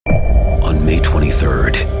on May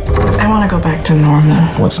 23rd. I want to go back to normal.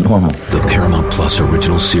 What's normal? The Paramount Plus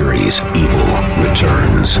original series, Evil,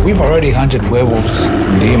 returns. We've already hunted werewolves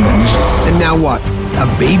and demons. And now what? A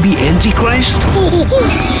baby Antichrist?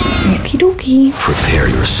 Okie dokie. Prepare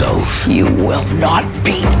yourself. You will not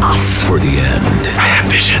beat us. For the end. I have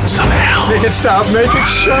visions of hell. Make it stop, make it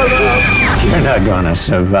shut up. You're not gonna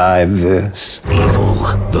survive this. Evil,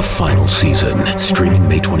 the final season. Streaming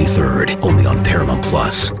May 23rd, only on Paramount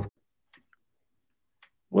Plus.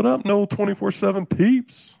 What up, Noel 24/7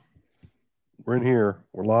 peeps? We're in here.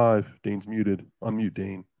 We're live. Dane's muted. Unmute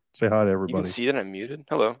Dane. Say hi to everybody. You can see that I'm muted?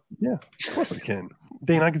 Hello. Yeah, of course I can.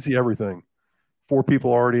 Dane, I can see everything. 4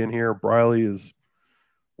 people already in here. Briley is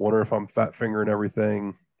wondering if I'm fat fingering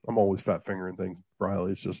everything. I'm always fat fingering things,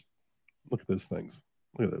 Briley. It's just, look at those things.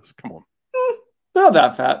 Look at those. Come on. They're not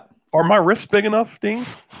that fat. Are my wrists big enough, Dane?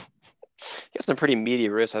 You got some pretty meaty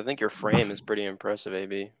wrists. I think your frame is pretty impressive,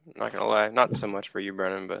 AB. I'm not going to lie. Not so much for you,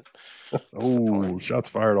 Brennan, but... Oh, shots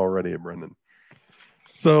fired already at Brendan.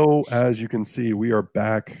 So, as you can see, we are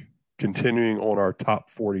back continuing on our top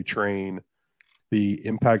 40 train. The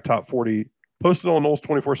Impact Top 40 posted on Knowles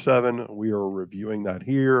 24/7. We are reviewing that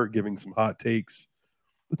here, giving some hot takes.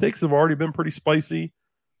 The takes have already been pretty spicy.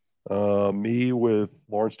 Me with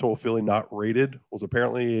Lawrence Toafili not rated was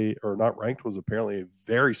apparently, or not ranked, was apparently a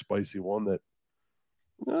very spicy one that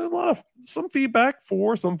some feedback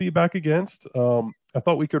for, some feedback against. I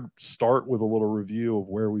thought we could start with a little review of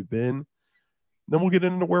where we've been. Then we'll get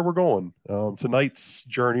into where we're going. Tonight's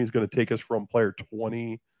journey is going to take us from player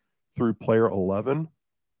 20 through player 11.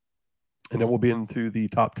 And then we'll be into the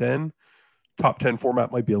top 10. Top 10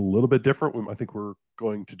 format might be a little bit different. I think we're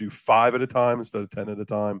going to do 5 at a time instead of 10 at a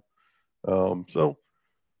time. So,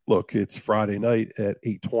 look, it's Friday night at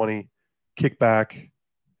 8:20. Kick back.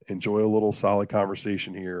 Enjoy a little solid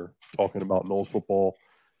conversation here talking about Knowles football.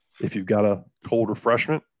 If you've got a cold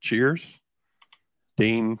refreshment, cheers.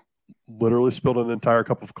 Dane literally spilled an entire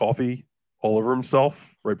cup of coffee all over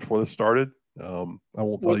himself right before this started. I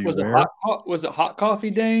won't tell you where. Was it hot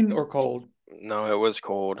coffee, Dane, or cold? No, it was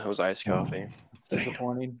cold. It was iced coffee.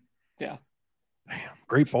 Disappointing. Yeah. Damn,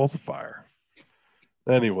 great balls of fire.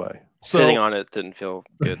 Anyway. Sitting on it didn't feel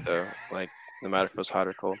good, though. Like, no matter if it was hot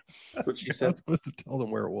or cold. What she I'm said. not supposed to tell them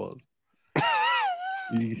where it was.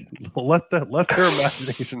 Let their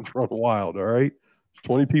imaginations run wild, all right? There's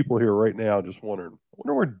 20 people here right now just wondering, I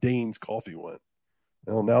wonder where Dane's coffee went.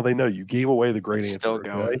 Well, now they know. You gave away the great answer. Still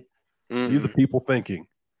going. Okay? You the people thinking.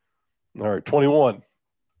 All right, 21.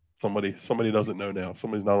 Somebody doesn't know now.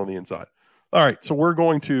 Somebody's not on the inside. All right, so we're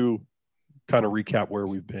going to kind of recap where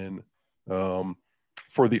we've been.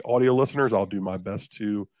 For the audio listeners, I'll do my best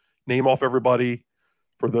to name off everybody.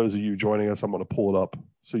 For those of you joining us, I'm going to pull it up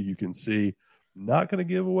so you can see. Not going to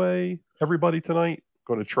give away everybody tonight.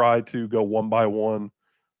 Going to try to go one by one.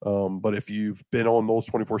 But if you've been on Knowles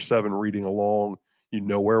 24/7 reading along, you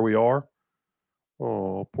know where we are.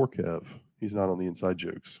 Oh, poor Kev. He's not on the inside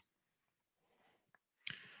jokes.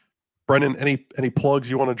 Brendan, any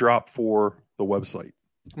plugs you want to drop for the website?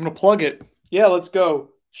 I'm going to plug it. Yeah, let's go.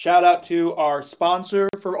 Shout out to our sponsor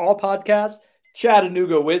for all podcasts,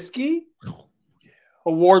 Chattanooga Whiskey. Oh, yeah.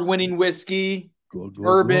 Award-winning whiskey, Glug, glug,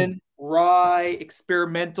 bourbon, rye,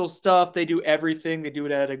 experimental stuff. They do everything. They do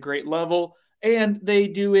it at a great level, and they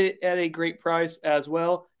do it at a great price as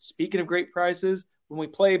well. Speaking of great prices, when we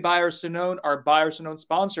play Buyer Sonone, our Buyer Sonone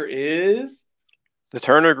sponsor is The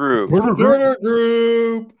Turner Group. Turner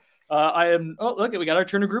Group. Look, we got our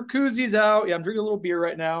Turner Group koozies out. Yeah, I'm drinking a little beer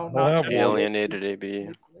right now. Alienated, AB.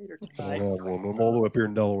 I'm all the way up here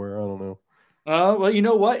in Delaware. I don't know. Well, you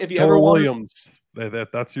know what? If you Keller ever want, Williams,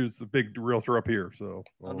 that's who's the big realtor up here. So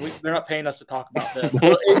they're not paying us to talk about that.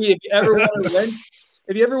 Well,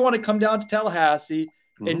 if you ever want to come down to Tallahassee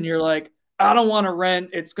and you're like, I don't want to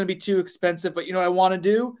rent, it's going to be too expensive, but you know what I want to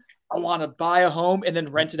do? I want to buy a home and then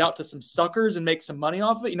rent it out to some suckers and make some money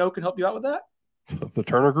off of it. You know who can help you out with that? The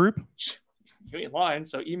Turner Group? You ain't lying.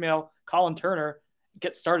 So email Colin Turner,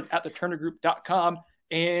 get started at theturnergroup.com,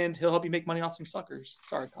 and he'll help you make money off some suckers.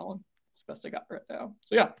 Sorry, Colin. It's the best I got right now.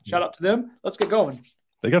 So yeah, shout out to them. Let's get going.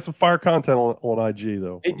 They got some fire content on IG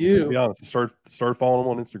though. They do. To be honest, start following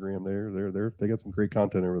them on Instagram. They got some great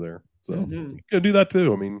content over there. So you can do that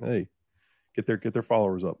too. I mean, hey, get their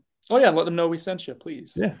followers up. Oh yeah, let them know we sent you,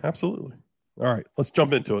 please. Yeah, absolutely. All right, let's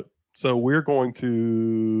jump into it. So we're going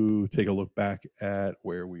to take a look back at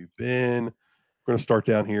where we've been. We're going to start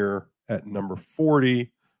down here at number 40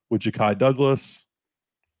 with Ja'Kai Douglas.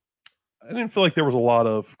 I didn't feel like there was a lot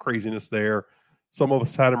of craziness there. Some of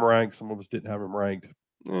us had him ranked. Some of us didn't have him ranked.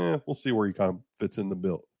 We'll see where he kind of fits in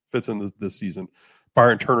this season.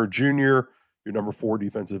 Byron Turner Jr., your number 4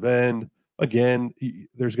 defensive end. again,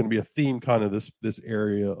 there's going to be a theme kind of this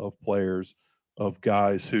area of players, of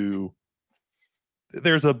guys who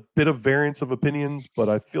there's a bit of variance of opinions, but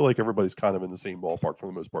I feel like everybody's kind of in the same ballpark for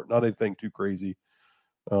the most part. Not anything too crazy.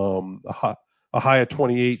 A high of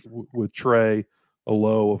 28 with Trey, a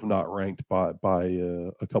low of not ranked by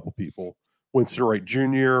a couple people. Winston Wright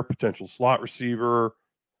Jr., potential slot receiver.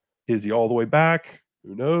 Is he all the way back?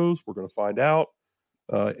 Who knows? We're going to find out.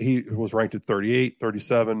 He was ranked at 38,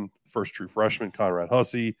 37, first true freshman, Conrad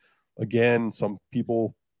Hussey. Again, some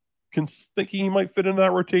people thinking he might fit into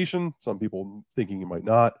that rotation. Some people thinking he might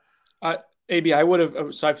not. AB, I would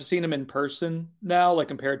have. So I've seen him in person now, like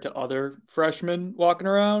compared to other freshmen walking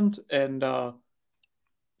around, and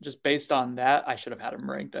just based on that, I should have had him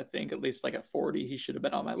ranked. I think at least like at 40, he should have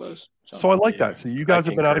been on my list. So I like that. So you guys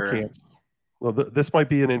have been out of camps. Well, this might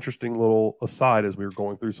be an interesting little aside as we were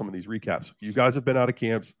going through some of these recaps. You guys have been out of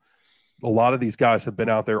camps. A lot of these guys have been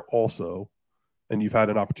out there also, and you've had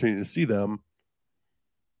an opportunity to see them.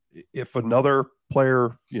 If another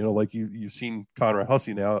player, like you've seen Conrad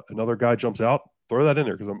Hussey now, another guy jumps out, throw that in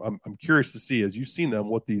there, because I'm curious to see, as you've seen them,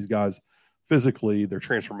 what these guys physically, their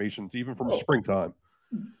transformations, even from springtime.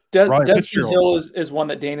 Destin Hill is one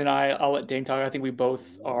that Dane and I'll let Dane talk. I think we both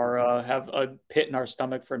are have a pit in our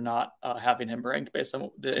stomach for not having him ranked based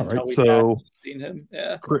on the intel we've seen him.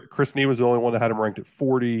 Yeah, Chris Nee was the only one that had him ranked at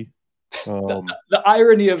 40. The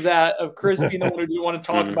irony of that, of Chris being the one who didn't want to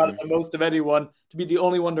talk about it the most of anyone, to be the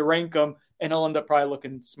only one to rank him, and he'll end up probably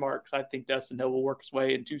looking smart, because I think Destin Hill will work his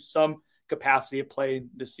way into some capacity of play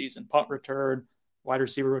this season. Punt return, wide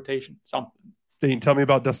receiver rotation, something. Dane, tell me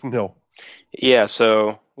about Destin Hill. Yeah,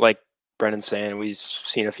 so like Brendan's saying, we've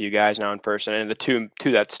seen a few guys now in person, and the two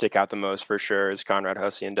that stick out the most for sure is Conrad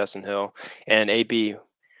Hussey and Destin Hill. And AB,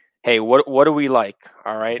 hey, what do we like?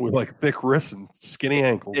 All right, we like thick wrists and skinny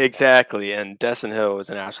ankles. Exactly, and Destin Hill is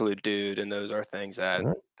an absolute dude, and those are things that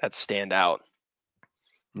stand out.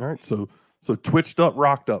 All right, so twitched up,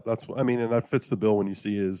 rocked up. That's what I mean, and that fits the bill when you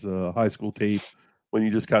see his high school tape. When you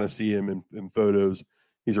just kind of see him in photos,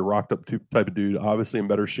 he's a rocked up type of dude. Obviously, in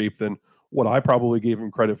better shape than what I probably gave him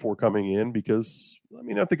credit for coming in, because I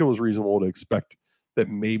mean, I think it was reasonable to expect that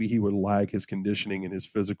maybe he would lag his conditioning and his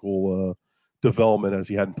physical development, as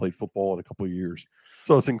he hadn't played football in a couple of years.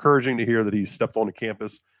 So it's encouraging to hear that he stepped onto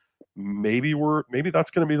campus. Maybe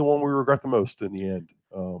that's going to be the one we regret the most in the end.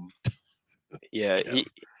 Yeah,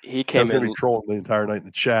 he came in. Going to be trolling the entire night in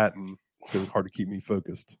the chat, and it's going to be hard to keep me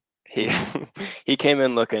focused. He came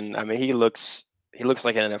in looking. I mean, he looks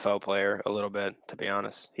like an NFL player a little bit, to be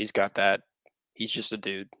honest. He's got that. He's just a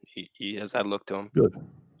dude. He has that look to him. Good.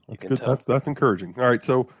 That's good. That's encouraging. All right.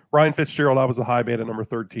 So Ryan Fitzgerald, I was the high band at number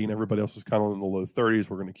 13. Everybody else was kind of in the low 30s.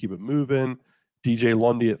 We're going to keep it moving. DJ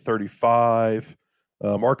Lundy at 35.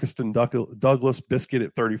 Marcuston Douglas Biscuit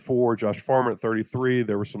at 34. Josh Farmer at 33.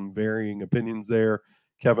 There were some varying opinions there.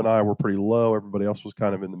 Kevin and I were pretty low. Everybody else was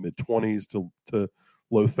kind of in the mid 20s to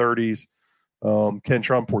low 30s.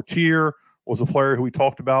 Kentron Portier was a player who we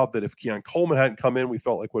talked about that if Keon Coleman hadn't come in, we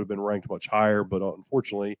felt like would have been ranked much higher. But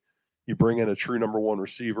unfortunately, you bring in a true number one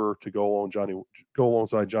receiver to go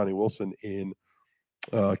alongside Johnny Wilson in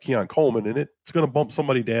Keon Coleman, and it's going to bump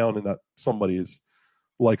somebody down, and that somebody is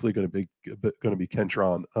likely going to be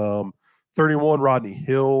Kentron. 31, Rodney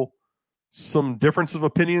Hill. Some difference of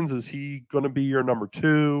opinions. Is he going to be your number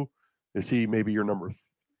 2? Is he maybe your number?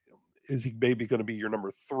 Is he maybe going to be your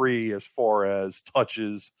number 3 as far as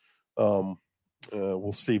touches?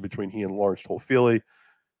 We'll see between he and Lawrence Tolfili.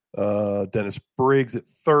 Dennis Briggs at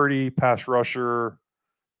 30, pass rusher.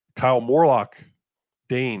 Kyle Morlock.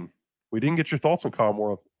 Dane, we didn't get your thoughts on Kyle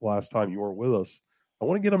Morlock last time you weren't with us. I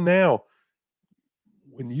want to get him now.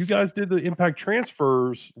 When you guys did the impact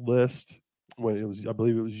transfers list, when it was, I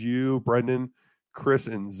believe it was you, Brendan, Chris,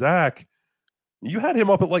 and Zach, you had him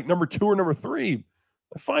up at like number 2 or number 3.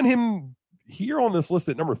 I find him here on this list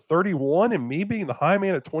at number 31, and me being the high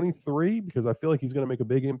man at 23, because I feel like he's going to make a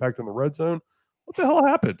big impact in the red zone. What the hell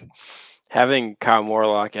happened? Having Kyle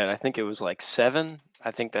Morlock at, I think it was like 7.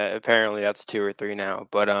 I think that apparently that's 2 or 3 now,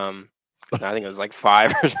 but I think it was like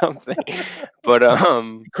 5 or something. But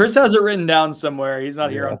Chris has it written down somewhere. He's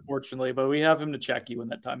not here, unfortunately, but we have him to check you when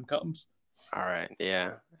that time comes. All right,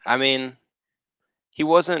 yeah. I mean, he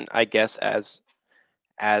wasn't, I guess, as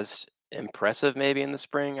impressive maybe in the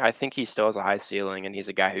spring. I think he still has a high ceiling, and he's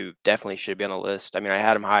a guy who definitely should be on the list. I mean, I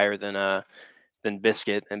had him higher than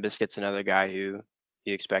Biscuit, and Biscuit's another guy who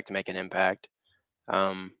you expect to make an impact.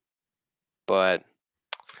 But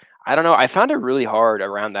I don't know. I found it really hard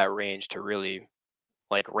around that range to really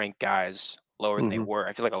like rank guys lower than they were.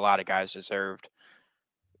 I feel like a lot of guys deserved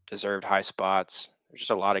high spots. There's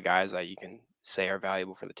just a lot of guys that you can say are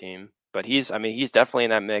valuable for the team. But he's definitely in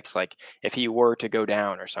that mix. Like if he were to go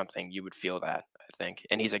down or something, you would feel that, I think.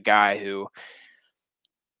 And he's a guy who,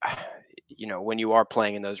 when you are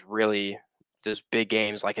playing in those big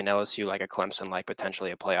games like an LSU, like a Clemson, like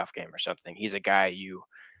potentially a playoff game or something, he's a guy you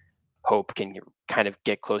hope can kind of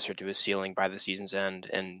get closer to his ceiling by the season's end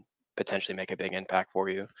and potentially make a big impact for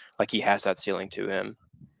you. Like he has that ceiling to him.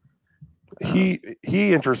 He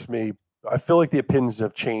interests me. I feel like the opinions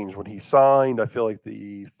have changed when he signed. I feel like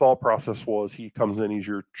the thought process was he comes in, he's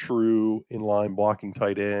your true inline blocking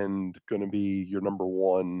tight end, going to be your number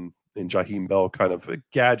one in Jaheim Bell, kind of a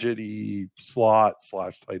gadgety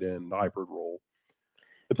slot/tight end hybrid role.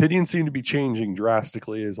 Opinions seem to be changing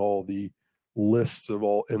drastically as all the lists of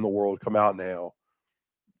all in the world come out now.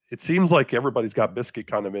 It seems like everybody's got Biscuit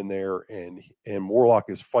kind of in there, and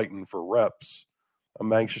Morlock is fighting for reps.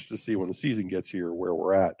 I'm anxious to see when the season gets here where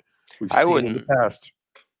we're at. We've seen in the past.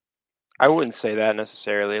 I wouldn't say that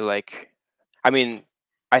necessarily.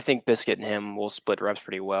 I think Biscuit and him will split reps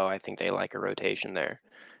pretty well. I think they like a rotation there.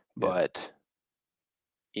 Yeah. But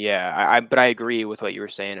yeah, I agree with what you were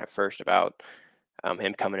saying at first about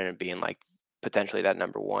him coming in and being like potentially that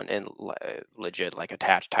number one and legit like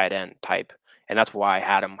attached tight end type. And that's why I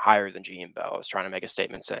had him higher than Jaheim Bell. I was trying to make a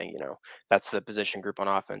statement saying, that's the position group on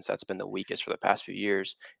offense that's been the weakest for the past few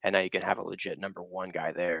years. And now you can have a legit number one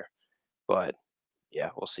guy there. But yeah,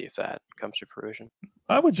 we'll see if that comes to fruition.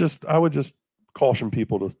 I would just caution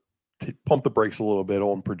people to pump the brakes a little bit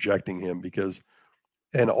on projecting him, because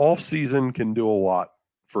an off season can do a lot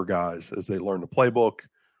for guys as they learn the playbook,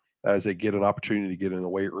 as they get an opportunity to get in the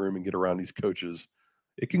weight room and get around these coaches.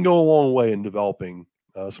 It can go a long way in developing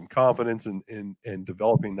some confidence and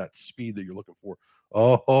developing that speed that you're looking for.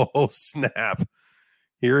 Oh, snap.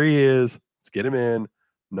 Here he is. Let's get him in.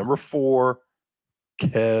 Number 4,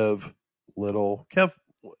 Kev Little. Kev,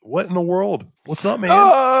 what in the world? What's up, man?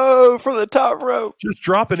 Oh, for the top rope. Just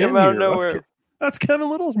dropping in out here. Of nowhere. That's Kevin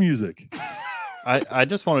Little's music. I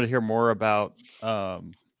just wanted to hear more about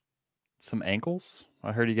some ankles.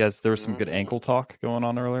 I heard you guys, there was some good ankle talk going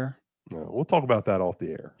on earlier. No, we'll talk about that off the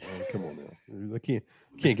air. Come on now. I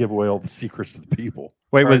can't give away all the secrets to the people.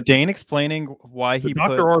 Wait, was Dane explaining why he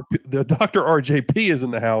the Dr. RJP is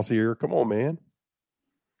in the house here. Come on, man.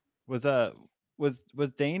 Was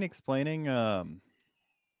Dane explaining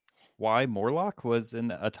why Morlock was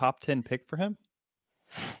in a top 10 pick for him?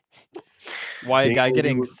 Why a guy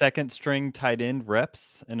getting second string tight end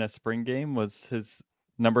reps in a spring game was his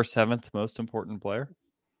number 7th most important player?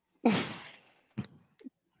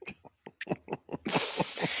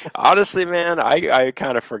 Honestly, man, I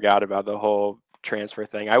kind of forgot about the whole transfer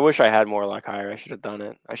thing. I wish I had Morlock higher. I should have done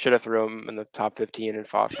it. I should have threw him in the top 15 and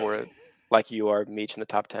fought for it like you are, Meech, in the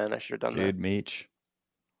top 10. I should have done that. Dude, Meech.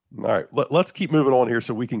 All right, let's keep moving on here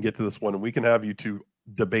so we can get to this one, and we can have you two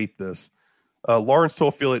debate this. Lawrence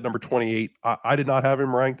Toafili, number 28. I did not have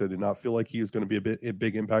him ranked. I did not feel like he was going to be a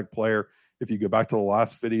big impact player. If you go back to the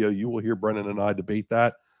last video, you will hear Brennan and I debate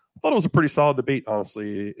that. I thought it was a pretty solid debate,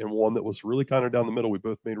 honestly, and one that was really kind of down the middle. We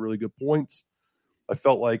both made really good points. I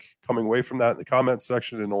felt like coming away from that in the comments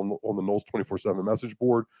section and on the Noles 24/7 message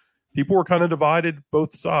board, people were kind of divided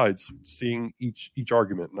both sides, seeing each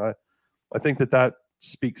argument. And I think that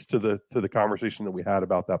speaks to the conversation that we had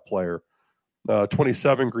about that player.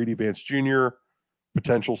 27, Greedy Vance Jr.,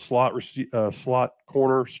 potential slot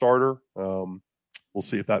corner starter. We'll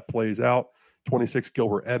see if that plays out. 26,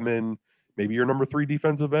 Gilbert Edmond, maybe your number 3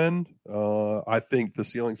 defensive end. I think the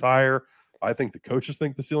ceiling's higher. I think the coaches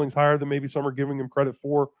think the ceiling's higher than maybe some are giving him credit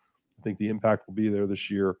for. I think the impact will be there this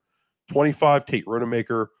year. 25, Tate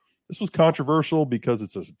Rodemaker. This was controversial because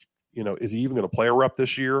it's is he even going to play a rep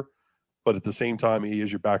this year? But at the same time, he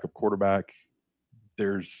is your backup quarterback.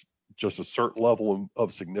 There's just a certain level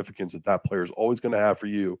of significance that player is always going to have for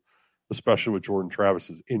you, especially with Jordan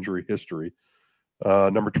Travis's injury history.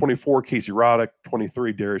 Number 24, Casey Roddick.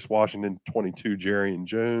 23, Darius Washington. 22, Jarian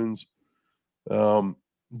Jones.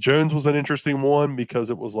 Jones was an interesting one because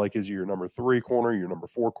it was like, is he your number 3 corner, your number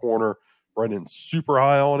 4 corner? Brendan's super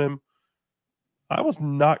high on him. I was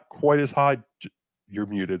not quite as high. You're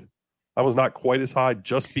muted. I was not quite as high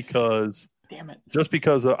just because. Damn it. Just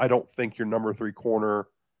because I don't think your number 3 corner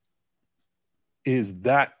is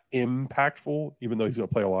that impactful, even though he's going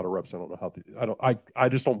to play a lot of reps. I don't know how. I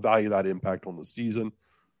just don't value that impact on the season.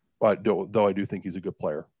 But though I do think he's a good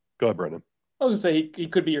player. Go ahead, Brendan. I was going to say he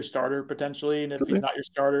could be your starter potentially, and if he's not your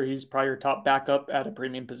starter, he's probably your top backup at a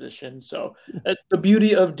premium position. So the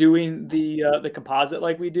beauty of doing the composite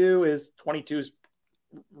like we do is 22 is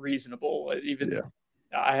reasonable.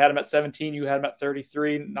 I had him at 17, you had him at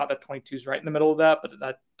 33. Not that 22 is right in the middle of that, but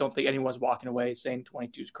I don't think anyone's walking away saying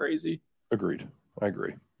 22 is crazy. Agreed. I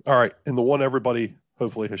agree. All right. And the one everybody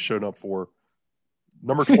hopefully has shown up for,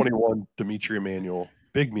 number 21, Dimitri Emmanuel,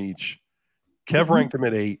 Big Meech. Kev ranked him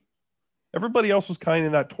at 8. Everybody else was kind of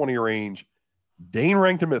in that 20 range. Dane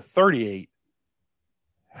ranked him at 38.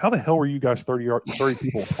 How the hell were you guys 30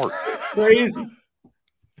 people apart? Crazy.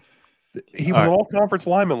 He was an all-conference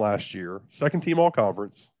lineman last year, second team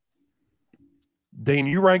all-conference. Dane,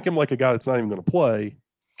 you rank him like a guy that's not even going to play.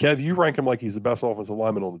 Kev, you rank him like he's the best offensive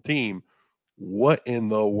lineman on the team. What in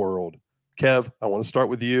the world? Kev, I want to start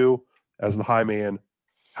with you as the high man.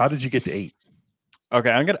 How did you get to 8? Okay,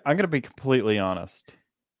 I'm gonna be completely honest.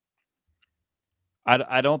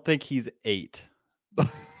 I don't think he's 8. He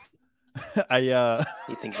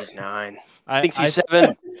thinks he's 9. I think he's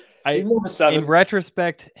 7. He's more of a 7. In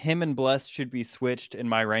retrospect, him and Bless should be switched in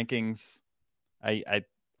my rankings. I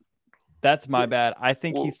that's my bad. I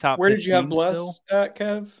think he's top. Where did you have Bless still. at,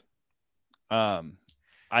 Kev? I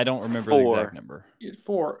don't remember 4. the exact number.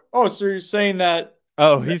 4. Oh, so you're saying that?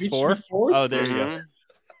 Oh, he's 4. Oh, there you go.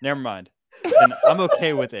 Never mind. Then I'm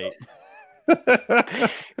okay with 8.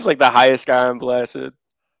 He's like the highest guy on Blessed.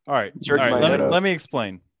 All right. Let me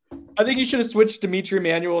explain. I think you should have switched Dimitri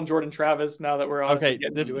Emmanuel and Jordan Travis. Now that we're okay,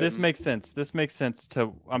 this makes sense. This makes sense.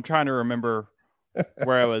 I'm trying to remember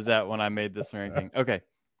where I was at when I made this ranking. Okay.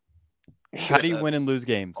 How do you win and lose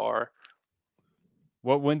games?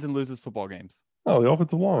 What wins and loses football games? Oh, the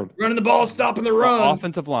offensive line. Running the ball, stopping the run.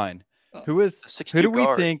 Offensive line. Who do we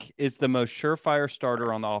think is the most surefire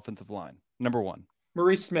starter on the offensive line? Number 1.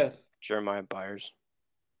 Maurice Smith. Jeremiah Byers.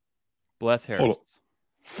 Bless Harris.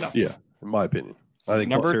 No. Yeah, in my opinion. I think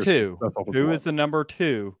number 2. Who is the number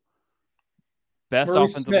 2 best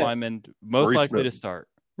Maurice offensive Smith. lineman most likely to start?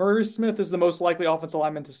 Maurice Smith is the most likely offensive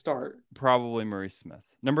lineman to start. Probably Maurice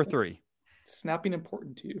Smith. Number 3. Snapping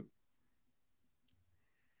important to you.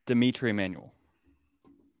 Dimitri Emmanuel.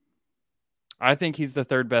 I think he's the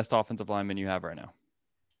 3rd best offensive lineman you have right now.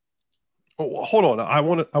 Oh, hold on. I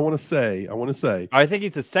want to say. I think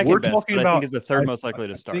he's the 2nd best, but I think he's the 3rd most likely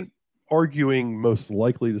to start. Arguing most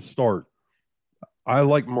likely to start. I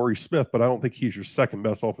like Maurice Smith, but I don't think he's your 2nd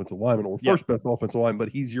best offensive lineman or 1st best offensive lineman, but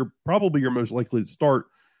he's probably your most likely to start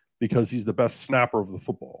because he's the best snapper of the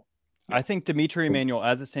football. I think Dimitri Emmanuel,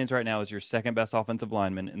 as it stands right now, is your 2nd best offensive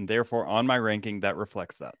lineman, and therefore on my ranking that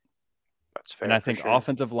reflects that. That's fair. And I think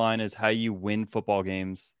offensive line is how you win football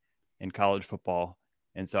games in college football,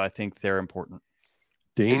 and so I think they're important.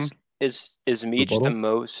 Dean, is Meach the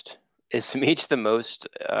most? Is Meach the most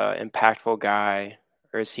impactful guy,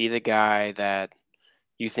 or is he the guy that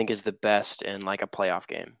you think is the best in like a playoff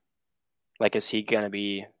game? Like, is he going to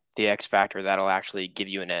be the X factor that'll actually give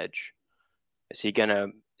you an edge? Is he going to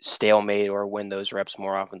stalemate or win those reps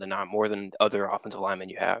more often than not, more than other offensive linemen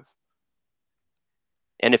you have?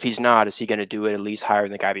 And if he's not, is he going to do it at least higher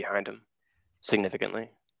than the guy behind him?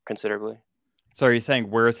 Significantly, considerably. So are you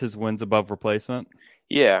saying where's his wins above replacement?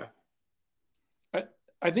 Yeah.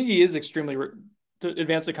 I think he is extremely to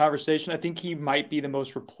advance the conversation. I think he might be the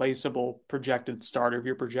most replaceable projected starter if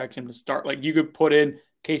you're projecting him to start. Like, you could put in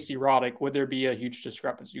Casey Roddick. Would there be a huge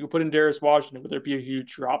discrepancy? You could put in Darius Washington. Would there be a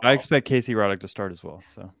huge drop? I expect Casey Roddick to start as well.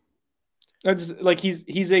 So I just like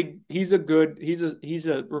he's a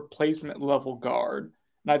replacement level guard.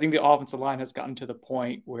 And I think the offensive line has gotten to the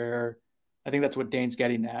point where I think that's what Dane's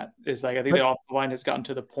getting at. Is like, I think the offensive line has gotten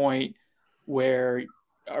to the point where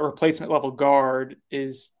a replacement level guard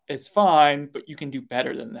is fine, but you can do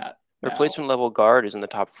better than that. Replacement level guard is in the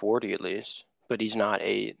top 40 at least, but he's not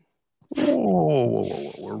 8.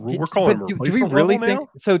 Whoa. We're calling him replacement. Do we really level think now?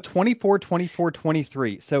 so? 24, 24,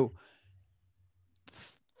 23. So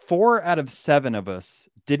 4 out of 7 of us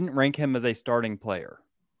didn't rank him as a starting player.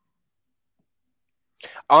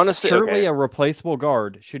 Honestly, surely a replaceable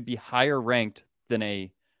guard should be higher ranked than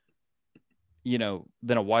a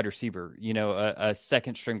wide receiver, a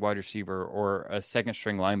 2nd string wide receiver or a 2nd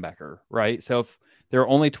string linebacker, right? So if there are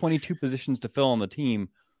only 22 positions to fill on the team,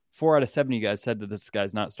 4 out of 7 of you guys said that this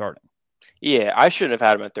guy's not starting. Yeah, I shouldn't have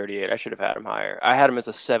had him at 38. I should have had him higher. I had him as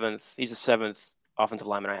a 7th. He's a 7th offensive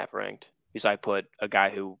lineman I have ranked because I put a guy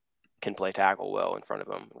who can play tackle well in front of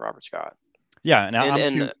him, Robert Scott. Yeah,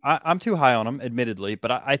 I'm too high on him, admittedly,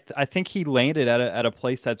 but I think he landed at a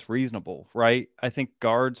place that's reasonable, right? I think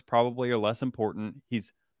guards probably are less important.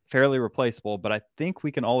 He's fairly replaceable, but I think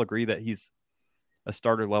we can all agree that he's a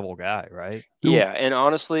starter level guy, right? Yeah, and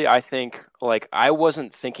honestly, I think I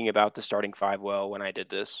wasn't thinking about the starting 5 well when I did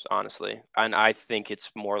this, honestly, and I think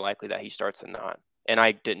it's more likely that he starts than not. And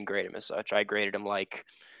I didn't grade him as such. I graded him like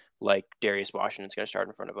Darius Washington's going to start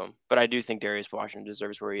in front of him. But I do think Darius Washington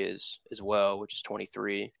deserves where he is as well, which is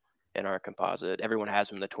 23 in our composite. Everyone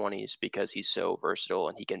has him in the 20s because he's so versatile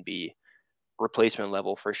and he can be replacement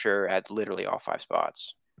level for sure at literally all 5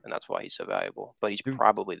 spots, and that's why he's so valuable. But he's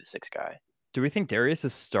probably the 6th guy. Do we think Darius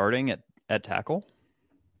is starting at tackle?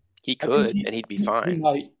 He could, and he'd be fine.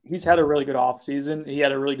 He's had a really good offseason. He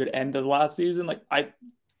had a really good end of the last season. Like I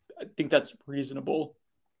think that's reasonable.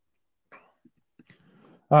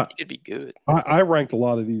 He could be good. I ranked a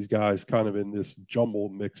lot of these guys kind of in this jumble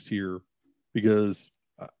mix here because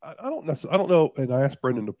I don't know. And I asked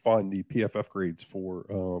Brendan to find the PFF grades for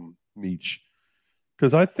Meach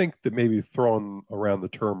because I think that maybe throwing around the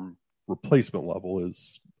term replacement level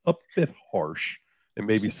is a bit harsh and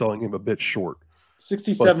maybe selling him a bit short.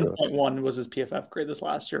 67.1 was his PFF grade this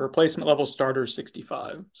last year. Replacement level starter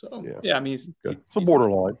 65. So yeah, I mean he's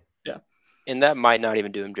borderline. Yeah. And that might not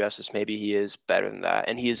even do him justice. Maybe he is better than that.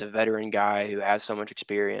 And he is a veteran guy who has so much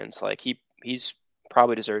experience. Like he's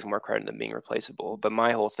probably deserves more credit than being replaceable. But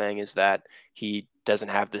my whole thing is that he doesn't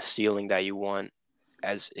have the ceiling that you want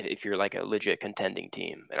as if you're like a legit contending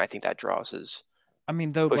team. And I think that pushes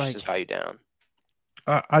his value down.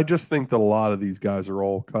 I just think that a lot of these guys are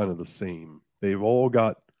all kind of the same. They've all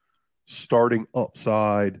got starting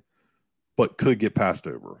upside, but could get passed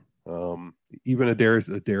over. Even a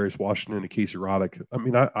Darius Washington, a Casey Roddick. I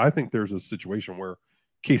mean, I think there's a situation where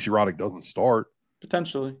Casey Roddick doesn't start.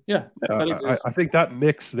 Potentially, yeah. I think that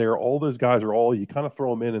mix there, all those guys are all, you kind of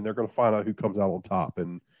throw them in and they're going to find out who comes out on top.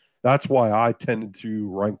 And that's why I tended to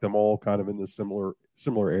rank them all kind of in this similar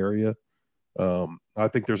area. I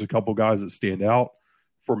think there's a couple guys that stand out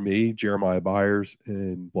for me, Jeremiah Byers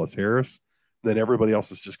and Bless Harris. Then everybody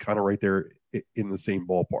else is just kind of right there in the same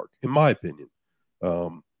ballpark, in my opinion.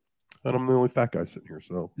 And I'm the only fat guy sitting here,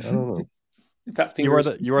 so I don't know.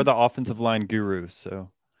 You are the offensive line guru,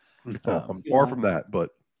 so I'm far from that.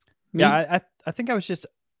 But yeah, I think I was just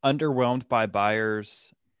underwhelmed by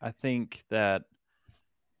Byers. I think that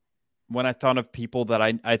when I thought of people that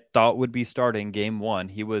I thought would be starting game one,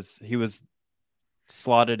 he was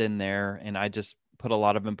slotted in there, and I just put a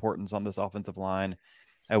lot of importance on this offensive line.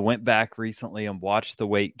 I went back recently and watched the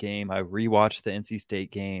Wake game. I rewatched the NC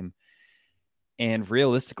State game. And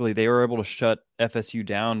realistically, they were able to shut FSU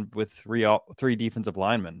down with three defensive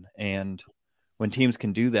linemen. And when teams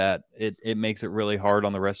can do that, it makes it really hard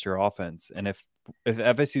on the rest of your offense. And if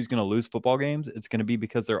FSU is going to lose football games, it's going to be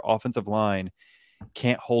because their offensive line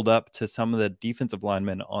can't hold up to some of the defensive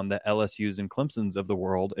linemen on the LSUs and Clemsons of the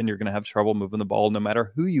world. And you're going to have trouble moving the ball no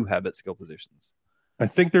matter who you have at skill positions. I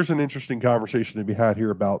think there's an interesting conversation to be had here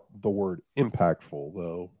about the word impactful,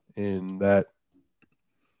 though, in that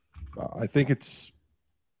I think it's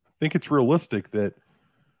realistic that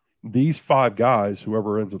these 5 guys,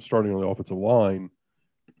 whoever ends up starting on the offensive line,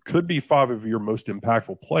 could be 5 of your most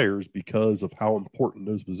impactful players because of how important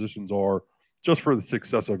those positions are just for the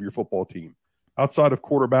success of your football team. Outside of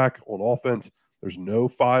quarterback on offense, there's no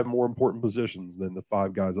 5 more important positions than the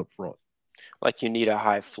 5 guys up front. Like you need a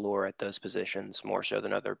high floor at those positions more so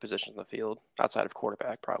than other positions in the field outside of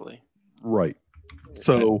quarterback, probably. Right.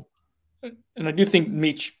 So, and I do think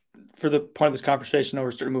Meach, for the point of this conversation, I know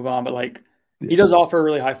we're starting to move on, but like he does offer a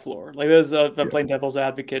really high floor. Like there's I'm playing devil's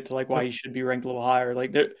advocate to like why he should be ranked a little higher.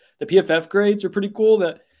 Like the PFF grades are pretty cool.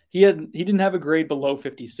 That he didn't have a grade below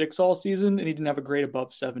 56 all season, and he didn't have a grade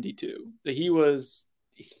above 72. That he was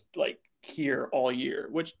like here all year,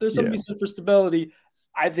 which there's something to be said for stability.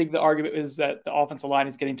 I think the argument is that the offensive line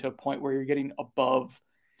is getting to a point where you're getting above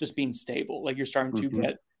just being stable. Like you're starting to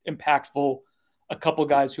get impactful, a couple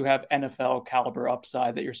guys who have NFL caliber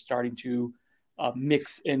upside that you're starting to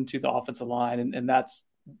mix into the offensive line. And that's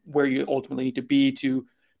where you ultimately need to be to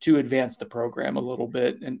advance the program a little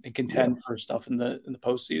bit and contend for stuff in the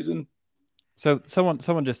postseason. So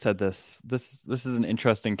someone just said this is an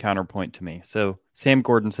interesting counterpoint to me. So Sam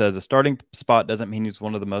Gordon says a starting spot doesn't mean he's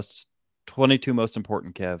one of the 22 most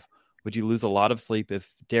important, Kev. Would you lose a lot of sleep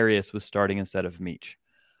if Darius was starting instead of Meach?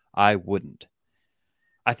 I wouldn't.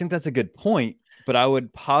 I think that's a good point, but I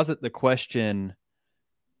would posit the question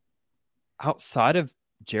outside of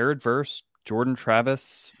Jared Verse, Jordan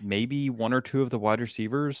Travis, maybe 1 or 2 of the wide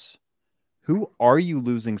receivers. Who are you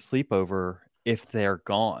losing sleep over if they're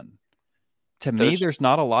gone? To me, there's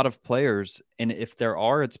not a lot of players, and if there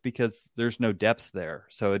are, it's because there's no depth there.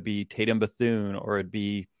 So it'd be Tatum Bethune or it'd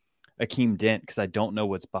be Akeem Dent because I don't know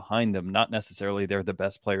what's behind them. Not necessarily they're the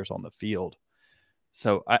best players on the field.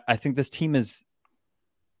 So I think this team is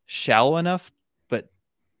shallow enough, but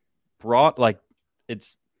broad, like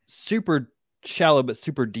it's super shallow, but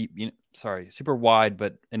super deep. Super wide,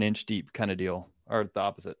 but an inch deep kind of deal. Or the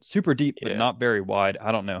opposite. Super deep, but not very wide.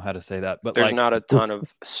 I don't know how to say that. But there's not a ton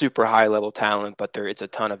of super high level talent, but it's a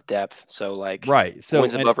ton of depth. So like right. So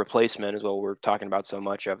wins above replacement is what we're talking about so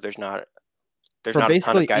much of. There's not there's for not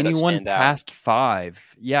basically a ton of guys anyone that stand past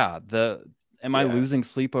 5. Yeah. Am I Yeah. losing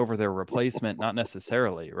sleep over their replacement? Not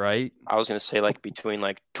necessarily, right? I was going to say like between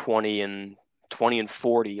like 20 and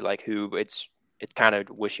 40, like it's kind of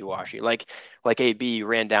wishy-washy. Like AB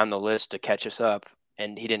ran down the list to catch us up,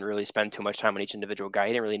 and he didn't really spend too much time on each individual guy.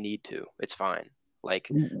 He didn't really need to. It's fine. Like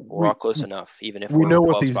we're all close enough, even if we we're know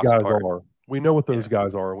what 12 these spots guys apart. are. We know what those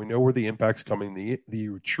guys are. We know where the impact's coming.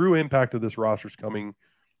 The true impact of this roster is coming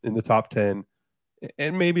in the top 10,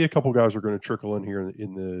 and maybe a couple guys are going to trickle in here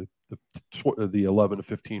in the 11 to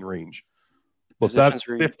 15 range. But that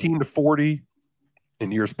 15 to 40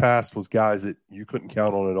 in years past was guys that you couldn't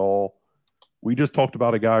count on at all. We just talked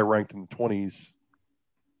about a guy ranked in the 20s.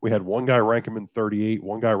 We had one guy rank him in 38,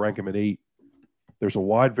 one guy rank him at 8. There's a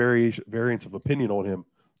wide variance of opinion on him,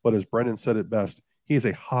 but as Brendan said it best, he is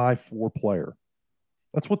a high floor player.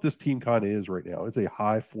 That's what this team kind of is right now. It's a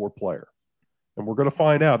high floor player. And we're going to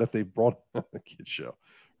find out if they've brought a kid show.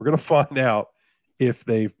 We're going to find out if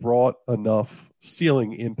they've brought enough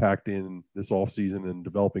ceiling impact in this offseason and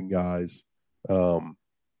developing guys to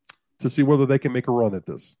see whether they can make a run at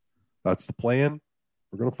this. That's the plan.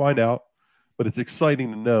 We're going to find out. But it's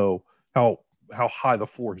exciting to know how high the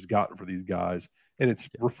floor has gotten for these guys. And it's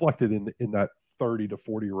reflected in that 30 to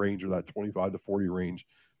 40 range or that 25 to 40 range,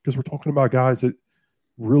 because we're talking about guys that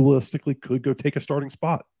realistically could go take a starting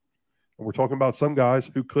spot. And we're talking about some guys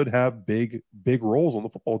who could have big roles on the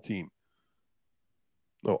football team.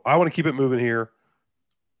 No, I want to keep it moving here.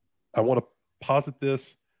 I want to posit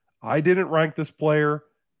this. I didn't rank this player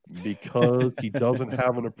because he doesn't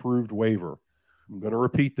have an approved waiver. I'm going to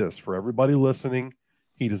repeat this for everybody listening.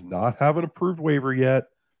 He does not have an approved waiver yet.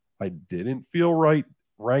 I didn't feel right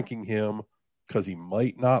ranking him because he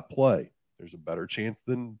might not play. There's a better chance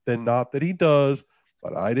than not that he does,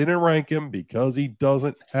 but I didn't rank him because he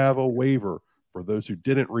doesn't have a waiver. For those who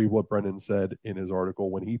didn't read what Brendan said in his article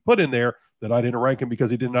when he put in there that I didn't rank him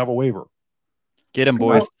because he didn't have a waiver. Get him,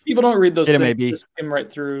 boys. People don't read those Get things. Him, just skim right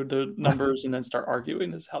through the numbers and then start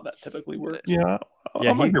arguing is how that typically works. Yeah,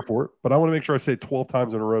 I'm not here for it, but I want to make sure I say it 12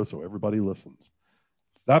 times in a row so everybody listens.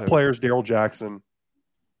 That player's Darrell Jackson.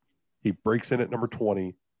 He breaks in at number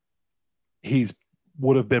 20. He's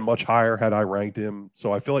would have been much higher had I ranked him.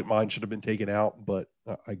 So I feel like mine should have been taken out, but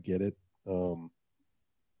I get it.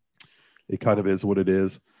 It kind of is what it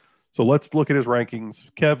is. So let's look at his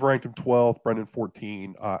rankings. Kev ranked him 12th, Brendan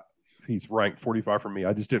 14. He's ranked 45 for me.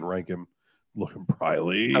 I just didn't rank him. Looking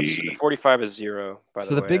Briley. 45 is 0, by the way.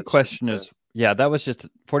 So the big question is, that was just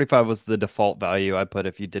 45 was the default value I put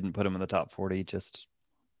if you didn't put him in the top 40, just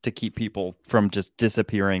to keep people from just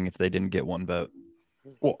disappearing if they didn't get one vote.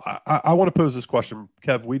 Well, I want to pose this question.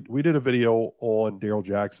 Kev, we did a video on Darrell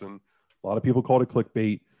Jackson. A lot of people called it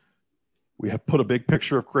clickbait. We have put a big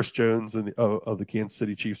picture of Chris Jones and of the Kansas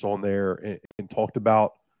City Chiefs on there and talked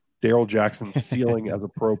about Darrell Jackson's ceiling as a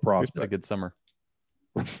pro prospect. A good summer.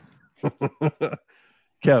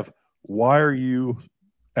 Kev, why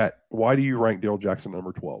do you rank Darrell Jackson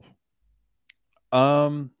number 12?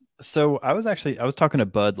 So I was talking to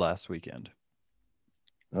Bud last weekend.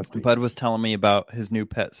 Bud was telling me about his new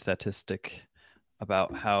pet statistic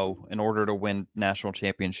about how in order to win national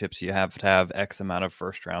championships, you have to have X amount of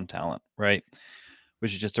first round talent, right?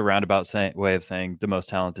 Which is just a roundabout way of saying the most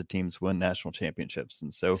talented teams win national championships.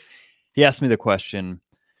 And so he asked me the question,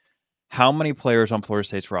 how many players on Florida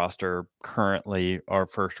State's roster currently are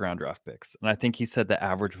first round draft picks? And I think he said the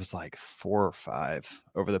average was like 4 or 5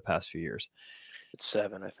 over the past few years. It's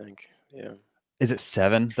 7, I think. Yeah. Is it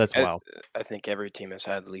 7? That's wild. I think every team has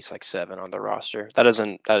had at least like 7 on the roster. That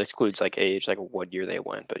excludes like age, like what year they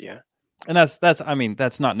went, but yeah. And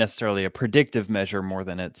that's not necessarily a predictive measure more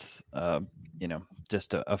than it's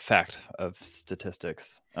just a fact of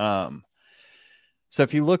statistics. So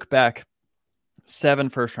if you look back, 7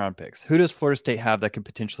 first round picks. Who does Florida State have that could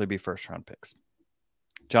potentially be first round picks?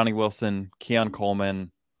 Johnny Wilson, Keon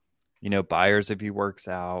Coleman, Byers if he works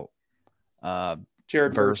out.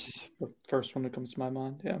 Jared Verse, the first one that comes to my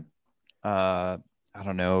mind. Yeah. I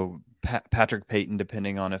don't know, Patrick Payton,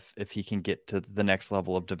 depending on if he can get to the next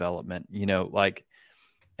level of development,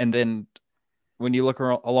 and then when you look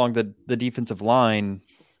along the defensive line,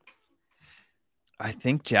 I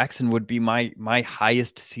think Jackson would be my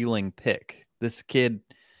highest ceiling pick. This kid,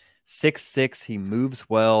 6'6", he moves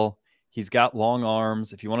well. He's got long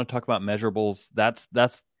arms. If you want to talk about measurables, that's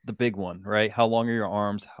the big one, right? How long are your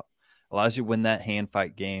arms? Allows you to win that hand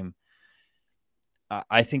fight game.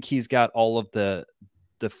 I think he's got all of the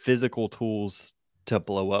physical tools to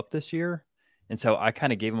blow up this year. And so I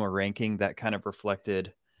kind of gave him a ranking that kind of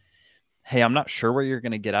reflected, hey, I'm not sure what you're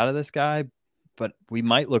going to get out of this guy, but we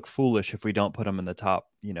might look foolish if we don't put him in the top,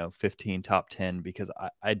 15, top 10, because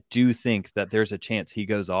I do think that there's a chance he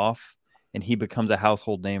goes off and he becomes a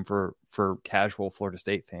household name for casual Florida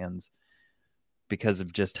State fans because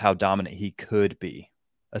of just how dominant he could be,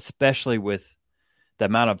 especially with the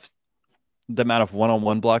amount of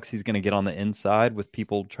one-on-one blocks he's going to get on the inside with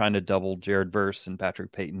people trying to double Jared Verse and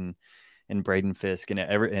Patrick Payton and Braden Fisk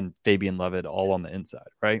and Fabian Lovett all on the inside,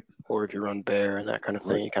 right? Or if you run bear and that kind of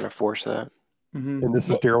thing, you kind of force that. Mm-hmm. And this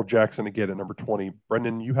is Darrell Jackson again at number 20.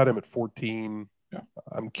 Brendan, you had him at 14. Yeah.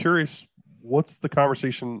 I'm curious, what's the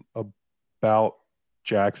conversation about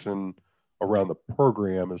Jackson around the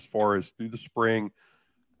program as far as through the spring?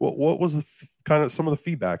 What was the kind of some of the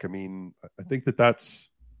feedback? I mean, I think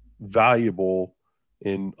that's valuable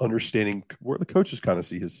in understanding where the coaches kind of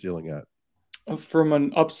see his ceiling at. From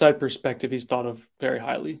an upside perspective, he's thought of very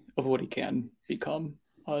highly of what he can become.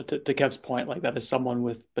 To Kev's point, like that is someone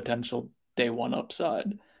with potential day one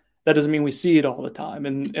upside. That doesn't mean we see it all the time.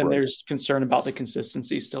 And Right. There's concern about the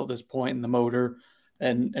consistency still at this point in the motor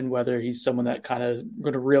and whether he's someone that kind of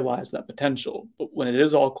going to realize that potential. But when it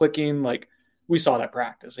is all clicking, like we saw that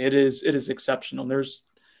practice, it is exceptional. And there's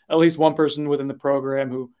at least one person within the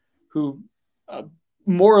program who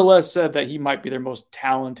more or less said that he might be their most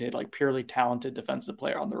talented, like purely talented defensive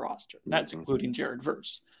player on the roster. And that's including Jared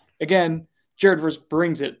Verse. Again, Jared Verse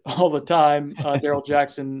brings it all the time. Darrell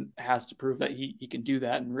Jackson has to prove that he can do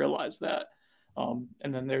that and realize that. And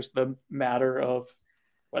then there's the matter of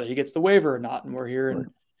whether he gets the waiver or not. And we're here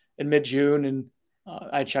in mid-June, and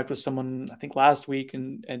I checked with someone, I think last week,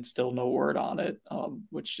 and still no word on it,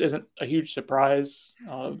 which isn't a huge surprise.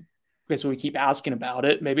 Because we keep asking about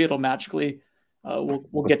it, maybe it'll magically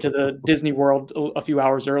we'll get to the Disney World a few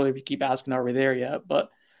hours early if you keep asking, are we there yet?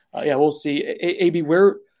 But we'll see. AB,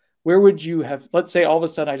 where would you have, let's say all of a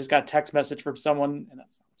sudden I just got a text message from someone, and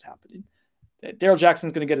that's not what's happening. Darrell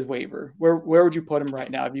Jackson's going to get his waiver. Where would you put him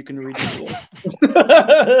right now if you can read it?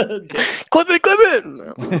 Clip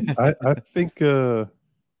it. I think all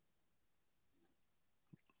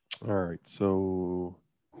right, so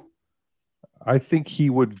I think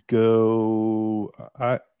he would go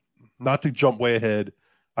not to jump way ahead.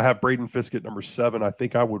 I have Braden Fisk at number 7. I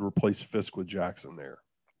think I would replace Fisk with Jackson there.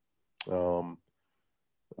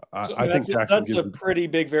 I think Jackson that's a pretty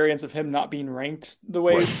big variance of him not being ranked the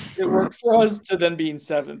way it worked for us to then being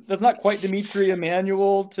 7th. That's not quite Dimitri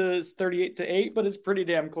Emmanuel to 38-8, but it's pretty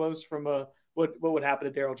damn close from what would happen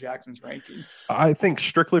to Darrell Jackson's ranking. I think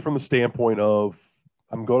strictly from the standpoint of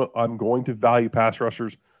I'm going to value pass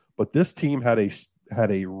rushers, but this team had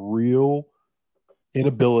a real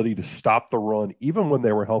inability to stop the run even when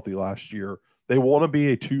they were healthy last year. They want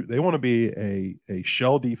to be a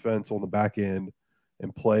shell defense on the back end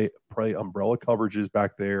and play umbrella coverages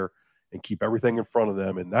back there and keep everything in front of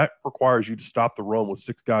them, and that requires you to stop the run with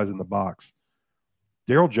 6 guys in the box.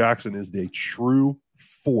 Darrell Jackson is the true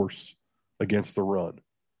force against the run,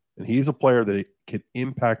 and he's a player that can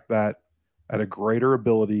impact that at a greater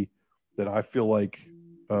ability than I feel like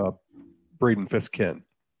Braden Fisk can.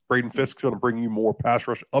 Braden Fisk is going to bring you more pass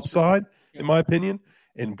rush upside, in my opinion,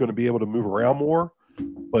 and going to be able to move around more.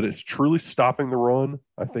 But it's truly stopping the run.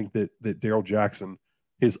 I think that Darrell Jackson,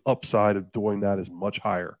 his upside of doing that is much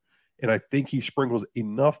higher. And I think he sprinkles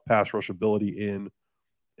enough pass rush ability in,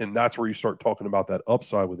 and that's where you start talking about that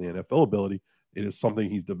upside with the NFL ability. It is something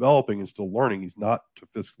he's developing and still learning. He's not to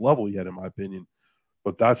Fisk level yet, in my opinion.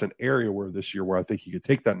 But that's an area where this year where I think he could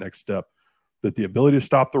take that next step, that the ability to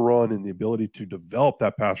stop the run and the ability to develop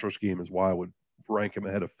that pass rush game is why I would rank him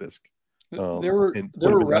ahead of Fisk. There were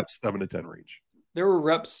reps 7 to 10 range. There were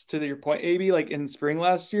reps to your point, AB, like in spring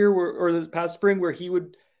last year or this past spring where he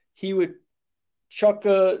would chuck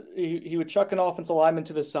an offensive lineman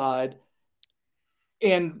to the side,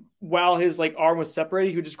 and while his like arm was separated,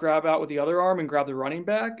 he would just grab out with the other arm and grab the running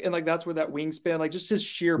back, and like that's where that wingspan, like just his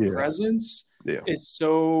sheer presence is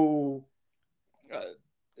so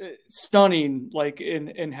stunning, like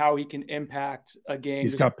in how he can impact a game.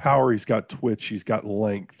 He's got power, he's got twitch, he's got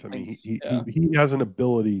length. I mean, he has an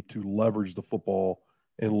ability to leverage the football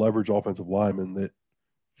and leverage offensive linemen that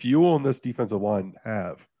few on this defensive line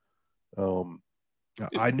have.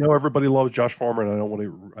 I know everybody loves Josh Farmer, and I don't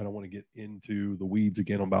want to get into the weeds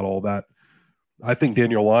again about all that. I think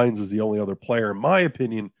Daniel Lyons is the only other player, in my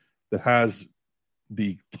opinion, that has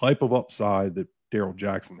the type of upside that Darrell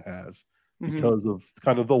Jackson has. Because of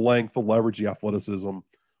kind of the length, the leverage, the athleticism,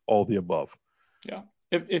 all the above. Yeah.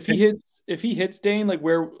 If he hits Dane, like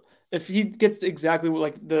if he gets exactly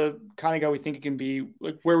like the kind of guy we think he can be,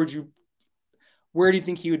 like where would you where do you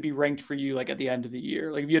think he would be ranked for you, like at the end of the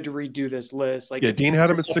year? Like if you had to redo this list, like Dean had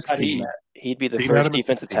him at 16. He'd be the first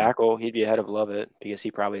defensive tackle. He'd be ahead of Lovett because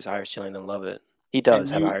he probably has a higher ceiling than Lovett. He does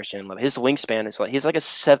have a higher ceiling than Lovett. His wingspan is he's like a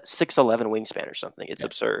 6'11" wingspan or something. It's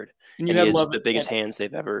absurd. And he has the biggest hands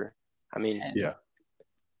they've ever. I mean, yeah.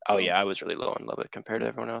 Oh yeah, I was really low on Lovett compared to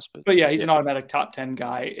everyone else, but yeah, he's an automatic top 10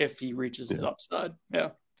 guy if he reaches his upside. Yeah.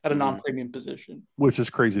 At a non-premium position, which is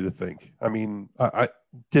crazy to think. I mean, I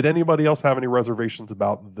did anybody else have any reservations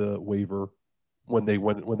about the waiver when they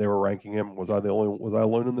were ranking him? Was I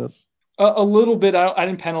alone in this? A little bit. I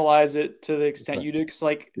didn't penalize it to the extent you did, because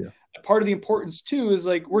part of the importance too is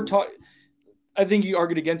like we're talking. I think you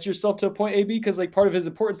argued against yourself to a point, AB, because like part of his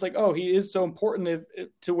importance, like he is so important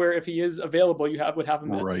to where if he is available, you would have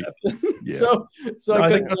him at 7. Yeah. so I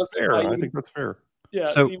think that's fair. I think that's fair. Yeah.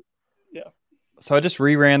 So I just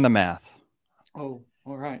reran the math. Oh,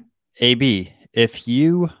 all right. AB, if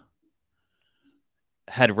you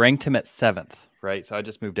had ranked him at 7th, right? So I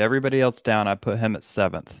just moved everybody else down. I put him at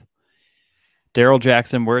 7th. Darrell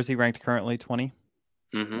Jackson, where is he ranked currently? 20?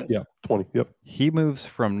 Mm-hmm. Yeah, 20. Yep. He moves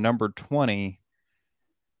from number 20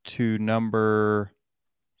 to number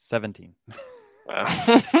 17.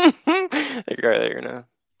 Wow. There now.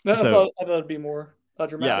 I thought it'd be more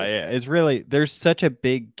dramatic. Yeah. It's really, there's such a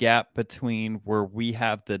big gap between where we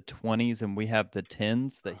have the 20s and we have the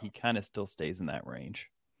 10s that he kind of still stays in that range.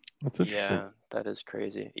 That's interesting. Yeah, that is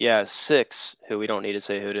crazy. Yeah, 6, who we don't need to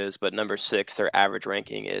say who it is, but number 6, their average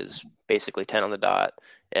ranking is basically 10 on the dot,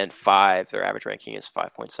 and 5, their average ranking is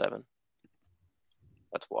 5.7.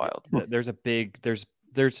 That's wild.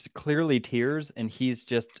 There's clearly tiers, and he's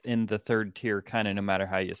just in the 3rd tier, kind of no matter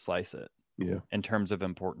how you slice it. Yeah. In terms of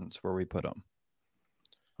importance, where we put him.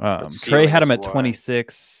 Trey had him at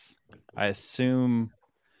 26. I assume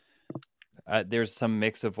there's some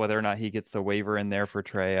mix of whether or not he gets the waiver in there for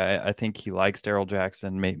Trey. I think he likes Darrell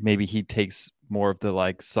Jackson. Maybe he takes more of the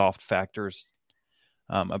like soft factors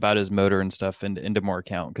about his motor and stuff into more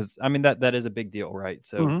account, because I mean that is a big deal, right?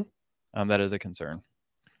 So that is a concern.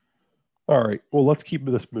 All right. Well, let's keep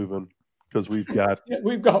this moving because we've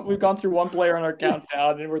gone through one player on our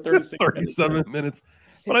countdown and we're 37 minutes.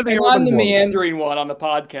 But I think I'm the meandering one on the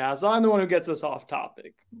podcast. I'm the one who gets us off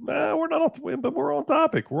topic. Nah, we're not off, but we're on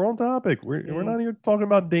topic. We're not even talking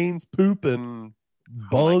about Dane's poop and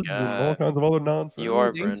bugs and all kinds of other nonsense. You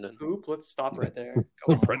are Dane's Brendan. Poop. Let's stop right there.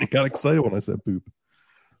 Brendan got excited when I said poop.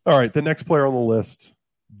 All right, the next player on the list.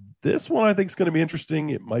 This one I think is going to be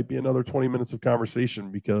interesting. It might be another 20 minutes of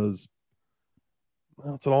conversation because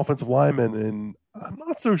it's an offensive lineman, and I'm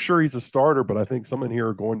not so sure he's a starter, but I think some in here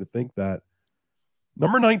are going to think that.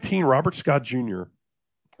 Number 19, Robert Scott Jr.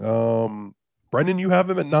 Brendan, you have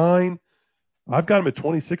him at 9. I've got him at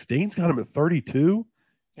 26. Dane's got him at 32.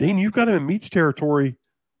 Dane, you've got him in Meats territory.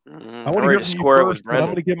 I want to hear from you first. I'm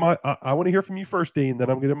going to get I want to hear from you first, Dane. Then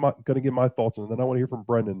I'm going to get my thoughts, and then I want to hear from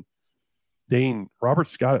Brendan. Dane, Robert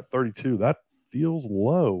Scott at 32. That feels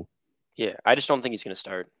low. Yeah, I just don't think he's going to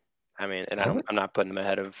start. I mean, and I'm not putting him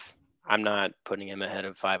ahead of. I'm not putting him ahead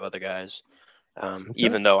of 5 other guys.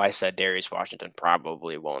 Even though I said Darius Washington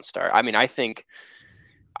probably won't start. I mean, I think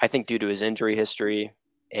due to his injury history,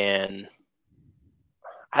 and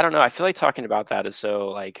I don't know, I feel like talking about that is so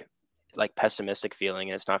like pessimistic feeling,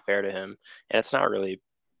 and it's not fair to him, and it's not really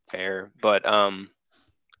fair. But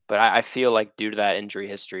I feel like due to that injury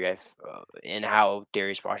history, and how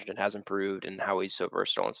Darius Washington has improved and how he's so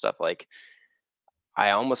versatile and stuff, like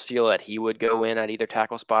I almost feel that he would go in at either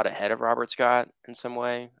tackle spot ahead of Robert Scott in some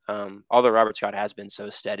way. Although Robert Scott has been so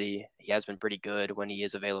steady, he has been pretty good when he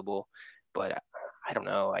is available. But I don't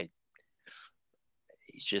know.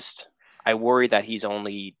 I worry that he's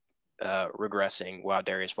only regressing while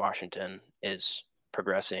Darius Washington is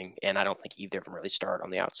progressing, and I don't think either of them really start on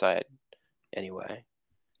the outside anyway.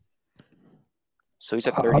 So he's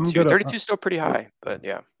at 32. 32 is still pretty high, but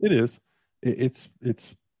yeah, it is. It's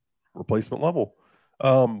replacement level.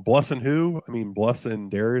 Blessing who? I mean, blessing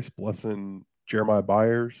Darius, blessing Jeremiah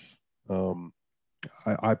Byers.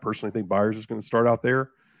 I personally think Byers is going to start out there.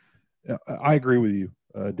 I agree with you,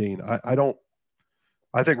 Dean.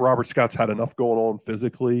 I think Robert Scott's had enough going on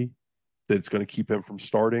physically that it's going to keep him from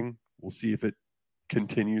starting. We'll see if it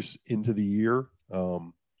continues into the year.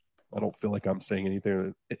 I don't feel like I'm saying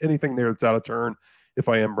anything there that's out of turn. If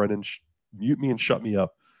I am, Brendan, mute me and shut me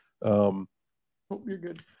up. Hope you're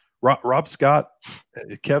good. Rob Scott,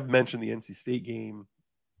 Kev mentioned the NC State game,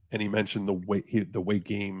 and he mentioned the weight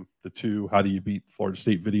game, the 2 How Do You Beat Florida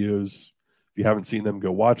State videos. If you haven't seen them,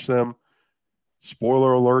 go watch them.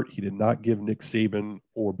 Spoiler alert, he did not give Nick Saban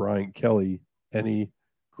or Brian Kelly any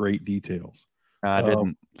great details. I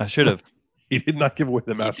didn't. I should have. He did not give away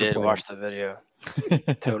the master He did plan. watch the video.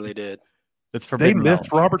 Totally did. It's They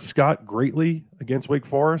missed Robert Scott greatly against Wake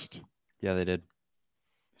Forest. Yeah, they did.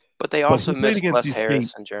 But they also he played missed against Wes NC Harris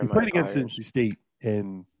State. and He Jeremiah played against Byers. NC State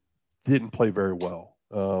and didn't play very well.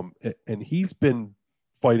 And he's been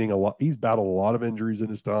fighting a lot. He's battled a lot of injuries in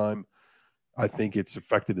his time. I think it's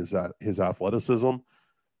affected his athleticism.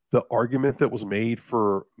 The argument that was made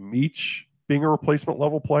for Meach being a replacement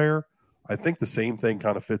level player, I think the same thing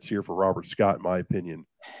kind of fits here for Robert Scott, in my opinion.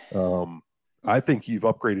 I think you've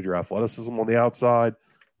upgraded your athleticism on the outside.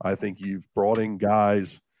 I think you've brought in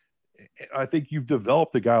guys. I think you've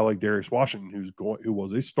developed a guy like Darius Washington, who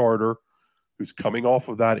was a starter, who's coming off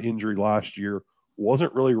of that injury last year,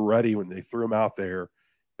 wasn't really ready when they threw him out there,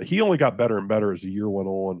 but he only got better and better as the year went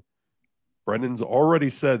on. Brendan's already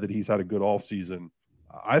said that he's had a good offseason.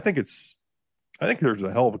 I think there's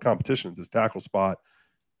a hell of a competition at this tackle spot.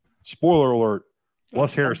 Spoiler alert,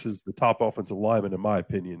 Wes Harris is the top offensive lineman, in my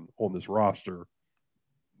opinion, on this roster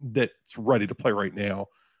that's ready to play right now.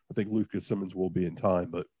 I think Lucas Simmons will be in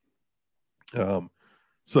time, but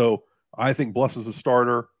so I think Bless is a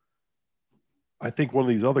starter. I think one of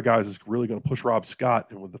these other guys is really going to push Rob Scott,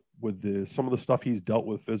 and with some of the stuff he's dealt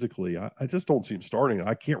with physically, I just don't see him starting.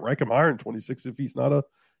 I can't rank him higher than 26 if he's not a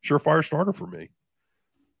surefire starter for me.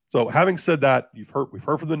 So having said that, we've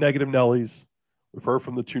heard from the negative Nellies. We've heard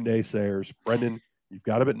from the two naysayers. Brendan, you've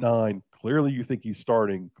got him at 9. Clearly you think he's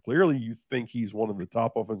starting. Clearly you think he's one of the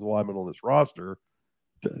top offensive linemen on this roster.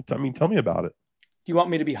 Tell me about it. Do you want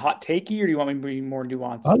me to be hot takey or do you want me to be more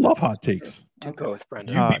nuanced? I love hot takes. Do both,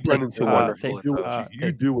 Brendan. You beat Brendan so wonderful. wonderful.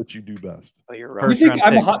 You do what you do best. Oh, you're You right. think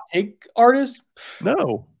I'm a hot take artist?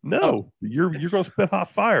 No. You're going to spit hot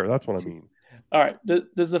fire. That's what I mean. All right.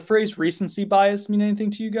 Does the phrase recency bias mean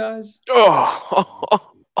anything to you guys?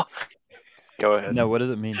 Oh. Go ahead. No, what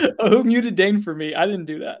does it mean? Who muted Dane for me? I didn't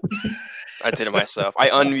do that. I did it myself. I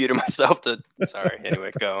unmuted myself to. Sorry.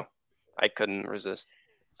 Anyway, go. I couldn't resist.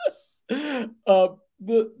 The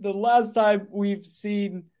last time we've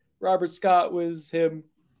seen Robert Scott was him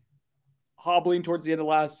hobbling towards the end of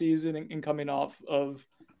last season and coming off of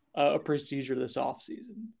a procedure this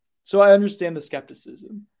offseason. So I understand the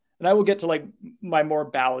skepticism. And I will get to like my more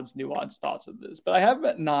balanced, nuanced thoughts of this. But I have him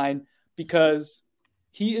at 9 because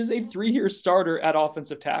he is a 3-year starter at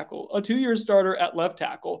offensive tackle, a 2-year starter at left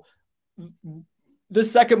tackle, the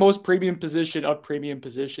second most premium position of premium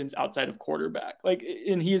positions outside of quarterback.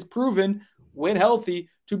 And he has proven, when healthy,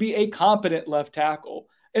 to be a competent left tackle.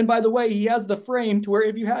 And by the way, he has the frame to where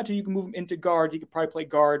if you had to, you can move him into guard. He could probably play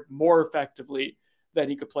guard more effectively than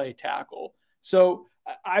he could play tackle. So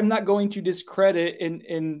I'm not going to discredit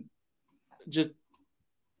and just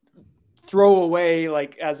throw away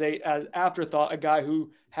as afterthought a guy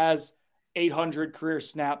who has 800 career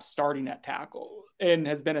snaps starting at tackle and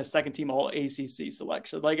has been a second team all ACC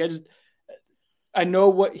selection. I know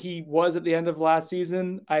what he was at the end of last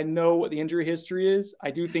season. I know what the injury history is. I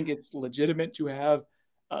do think it's legitimate to have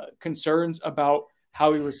concerns about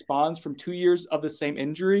how he responds from 2 years of the same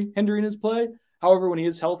injury hindering his play. However, when he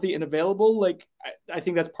is healthy and available, I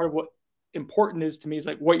think that's part of what important is to me is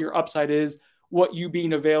what your upside is, what you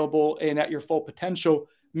being available and at your full potential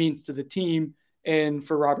means to the team. And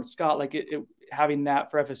for Robert Scott, having that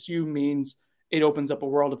for FSU means it opens up a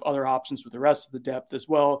world of other options with the rest of the depth as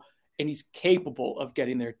well. And he's capable of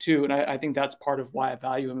getting there too. And I think that's part of why I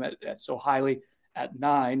value him at so highly at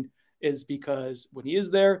 9 is because when he is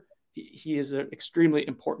there, he is an extremely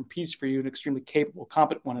important piece for you, an extremely capable,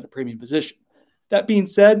 competent one at a premium position. That being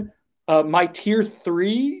said, my tier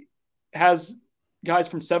 3 has guys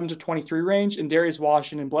from 7 to 23 range, and Darius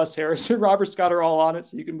Washington, Bless Harris, and Robert Scott are all on it,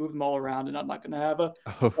 so you can move them all around, and I'm not going to have a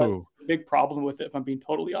big problem with it if I'm being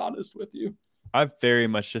totally honest with you. I very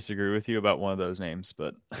much disagree with you about one of those names,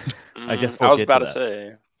 but I guess I was about to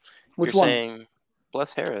say. Which You're one? saying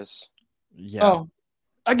Bless Harris. Yeah. Oh,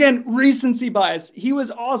 again, recency bias. He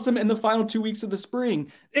was awesome in the final 2 weeks of the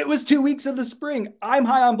spring. It was 2 weeks of the spring. I'm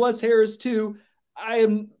high on Bless Harris too.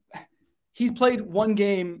 He's played one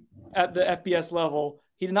game at the FBS level.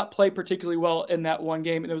 He did not play particularly well in that one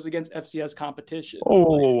game, and it was against FCS competition. Whoa.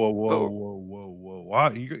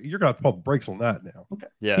 You're going to pump the brakes on that now. Okay.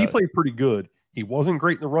 Yeah. He played pretty good. He wasn't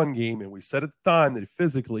great in the run game, and we said at the time that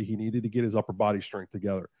physically he needed to get his upper body strength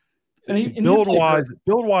together. And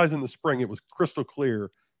build-wise in the spring, it was crystal clear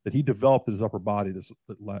that he developed his upper body in this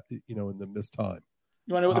time.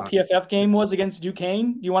 You want to know what the PFF game was against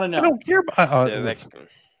Duquesne? You want to know? I don't care about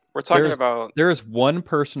we're talking about. There is one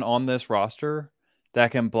person on this roster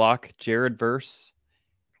that can block Jared Verse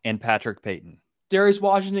and Patrick Payton. Darius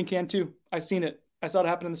Washington can too. I've seen it. I saw it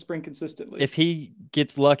happen in the spring consistently. If he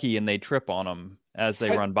gets lucky and they trip on him, as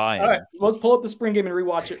they run by him. All right, let's pull up the spring game and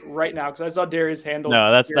rewatch it right now because I saw Darius handle.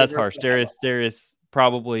 No, that's harsh. Darius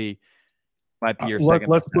probably might be your second.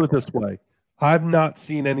 Let's put it this way. I've not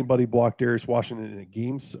seen anybody block Darius Washington in a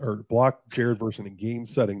game or block Jared Verse in a game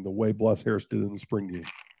setting the way Bless Harris did in the spring game.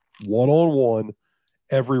 1-on-1,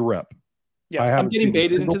 every rep. Yeah, I'm getting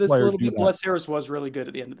baited into this a little bit. Bless Harris was really good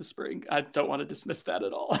at the end of the spring. I don't want to dismiss that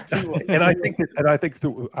at all. I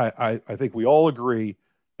think we all agree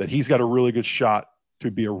that he's got a really good shot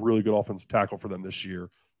to be a really good offensive tackle for them this year.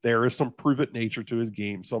 There is some prove-it nature to his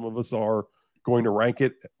game. Some of us are going to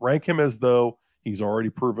rank him as though he's already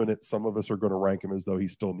proven it. Some of us are going to rank him as though he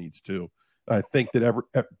still needs to. I think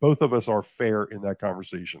that both of us are fair in that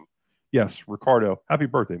conversation. Yes, Ricardo, happy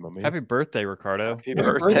birthday, my man. Happy birthday, Ricardo. Happy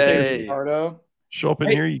birthday, Ricardo. Show up in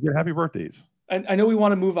here, you get happy birthdays. I know we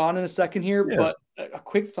want to move on in a second here, but a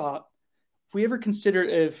quick thought. Have we ever considered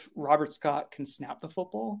if Robert Scott can snap the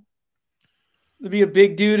football? There'd be a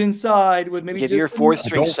big dude inside with maybe give your fourth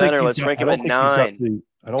string center. Let's rank him at 9.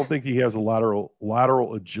 I don't think he has a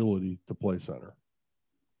lateral agility to play center.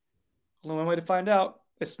 Only one way to find out.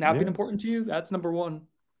 Is snapping important to you? That's number one.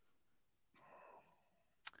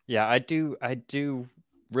 Yeah, I do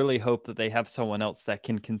really hope that they have someone else that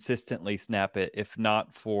can consistently snap it, if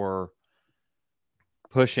not for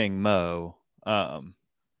pushing Mo.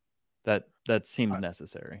 That seems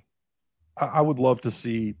necessary. I would love to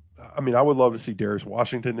see. I would love to see Darius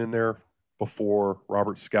Washington in there before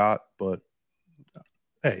Robert Scott. But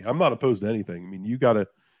hey, I'm not opposed to anything. I mean, you got to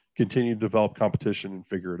continue to develop competition and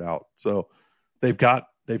figure it out. So they've got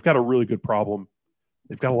a really good problem.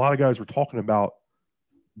 They've got a lot of guys we're talking about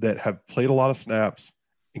that have played a lot of snaps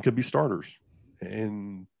and could be starters,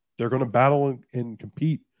 and they're going to battle and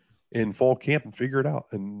compete in fall camp and figure it out.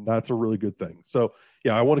 And that's a really good thing. So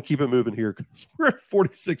yeah, I want to keep it moving here because we're at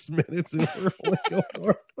 46 minutes and we're only on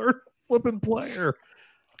our third flipping player.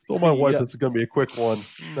 I told my wife this is going to be a quick one.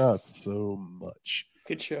 Not so much.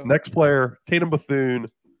 Good show. Next player, Tatum Bethune.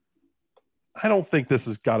 I don't think this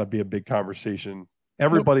has got to be a big conversation.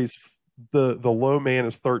 Everybody's the low man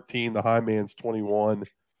is 13, the high man's 21.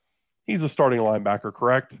 He's a starting linebacker,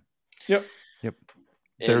 correct? Yep.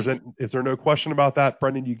 Is there no question about that?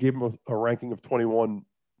 Brendan, you gave him a ranking of 21.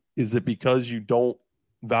 Is it because you don't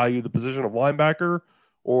value the position of linebacker,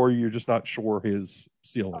 or you're just not sure his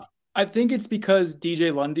ceiling? I think it's because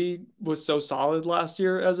DJ Lundy was so solid last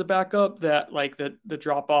year as a backup that like the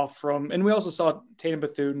drop off from, and we also saw Tatum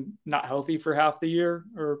Bethune not healthy for half the year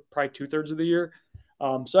or probably 2/3 of the year.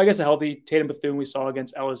 So I guess a healthy Tatum Bethune we saw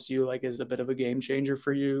against LSU like is a bit of a game changer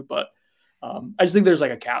for you. But I just think there's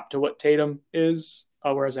like a cap to what Tatum is,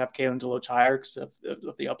 whereas I have Kalen DeLoach higher because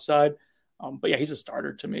of the upside. But yeah, he's a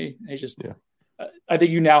starter to me. He's just I think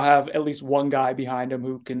you now have at least one guy behind him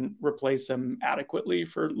who can replace him adequately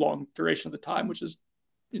for long duration of the time, which is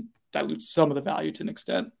dilutes some of the value to an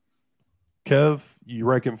extent. Kev, you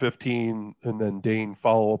rank him 15, and then Dane,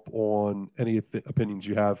 follow up on any opinions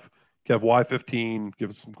you have. Kev, why 15? Give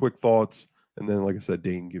us some quick thoughts. And then, like I said,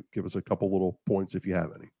 Dane, give us a couple little points if you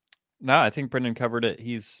have any. No, I think Brendan covered it.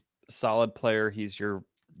 He's a solid player. He's your,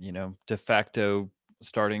 de facto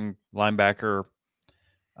starting linebacker.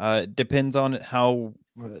 Depends on how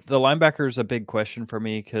the linebacker is a big question for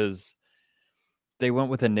me because they went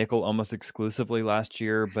with a nickel almost exclusively last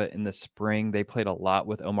year, but in the spring they played a lot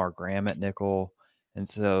with Omar Graham at nickel. And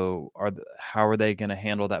so how are they going to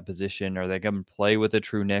handle that position? Are they going to play with a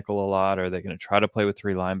true nickel a lot? Are they going to try to play with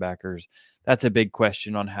 3 linebackers? That's a big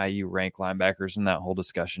question on how you rank linebackers in that whole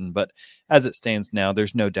discussion. But as it stands now,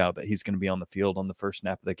 there's no doubt that he's going to be on the field on the first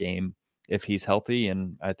snap of the game if he's healthy.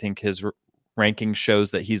 And I think his ranking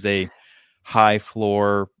shows that he's a high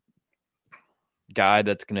floor guy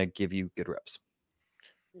that's going to give you good reps.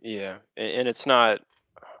 Yeah. And it's not,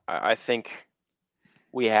 I think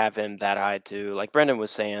we have him that high too. Like Brendan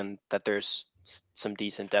was saying that there's some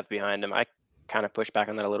decent depth behind him. I kind of push back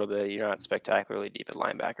on that a little bit. You're not spectacularly deep at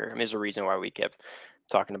linebacker. I mean, there's a reason why we kept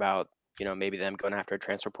talking about, maybe them going after a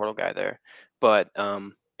transfer portal guy there, but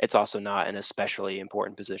it's also not an especially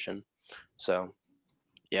important position. So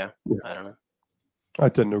yeah. I don't know. I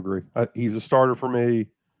tend to agree. He's a starter for me.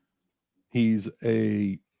 He's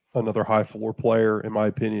another high floor player in my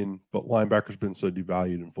opinion, but linebacker's been so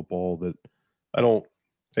devalued in football that I don't.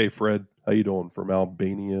 Hey Fred, how you doing? From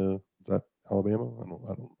Albania? Is that Alabama?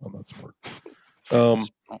 I'm not smart.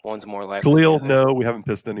 One's more likely. Khalil, no, we haven't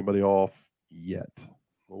pissed anybody off yet.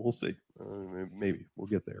 Well, we'll see. Maybe we'll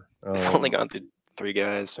get there. I've only gone through 3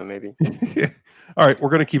 guys, so maybe. All right, we're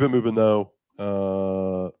going to keep it moving though.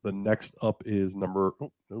 The next up is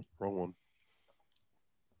wrong one.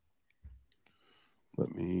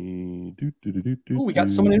 Let me we got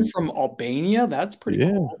someone in from Albania. That's pretty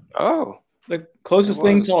cool. Oh. The closest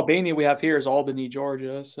thing to Albania we have here is Albany,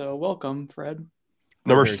 Georgia. So welcome, Fred.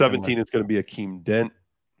 Number 17 is going to be Akeem Dent.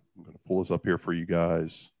 I'm going to pull this up here for you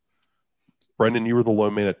guys. Brendan, you were the low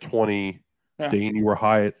man at 20. Yeah. Dane, you were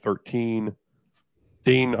high at 13.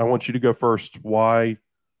 Dane, I want you to go first. Why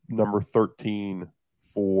number 13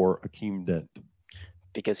 for Akeem Dent?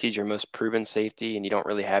 Because he's your most proven safety, and you don't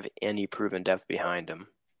really have any proven depth behind him.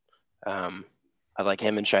 I like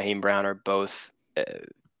him and Shyheim Brown are both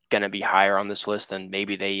going to be higher on this list than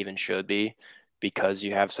maybe they even should be because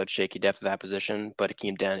you have such shaky depth at that position. But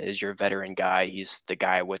Akeem Dent is your veteran guy. He's the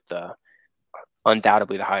guy with the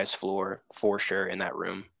undoubtedly the highest floor for sure in that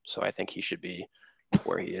room. So I think he should be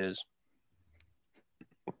where he is.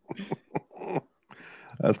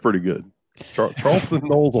 That's pretty good. Charleston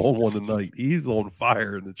Knowles on one tonight. He's on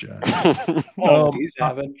fire in the chat. He's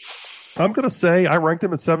having. I'm going to say I ranked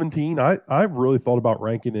him at 17. I really thought about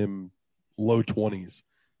ranking him low 20s.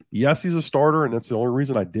 Yes, he's a starter, and that's the only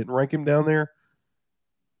reason I didn't rank him down there.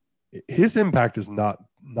 His impact is not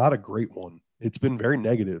a great one. It's been very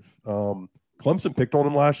negative. Clemson picked on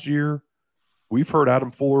him last year. We've heard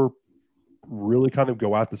Adam Fuller really kind of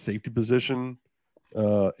go out the safety position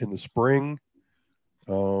in the spring.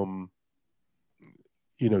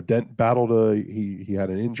 Dent battled he had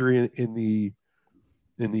an injury in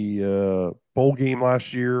the bowl game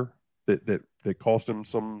last year that cost him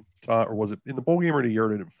some time, or was it in the bowl game or the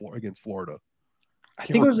year against Florida? I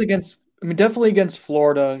think it was definitely against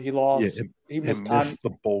Florida. He lost. Yeah, he missed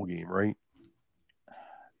the bowl game, right?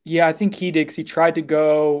 Yeah, I think he did because he tried to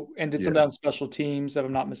go and did something on special teams, if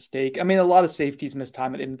I'm not mistaken. I mean, a lot of safeties miss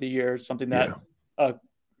time at the end of the year. Something that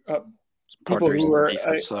people who were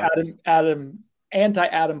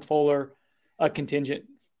anti-Adam Fuller contingent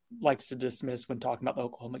likes to dismiss when talking about the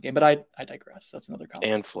Oklahoma game. But I digress. That's another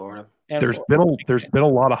comment. And Florida. There's been a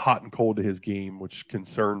lot of hot and cold to his game, which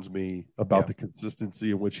concerns me about the consistency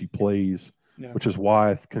in which he plays, which is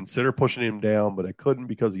why I consider pushing him down, but I couldn't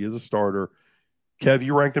because he is a starter. Kev,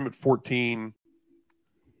 you ranked him at 14.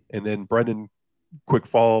 And then Brendan, quick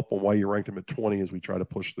follow-up on why you ranked him at 20 as we try to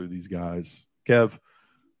push through these guys. Kev,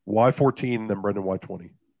 why 14? Then Brendan, why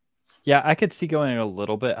 20? Yeah, I could see going a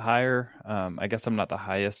little bit higher. I guess I'm not the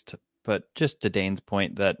highest, but just to Dane's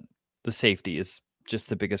point that the safety is just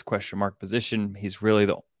the biggest question mark position. He's really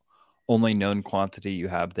the only known quantity you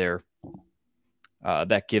have there.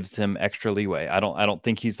 That gives him extra leeway. I don't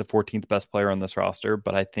think he's the 14th best player on this roster,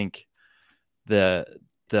 but I think the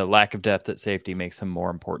lack of depth at safety makes him more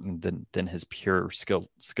important than his pure skill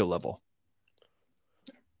level.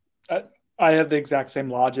 I have the exact same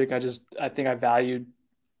logic. I think I valued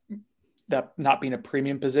that not being a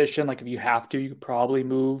premium position. Like if you have to, you could probably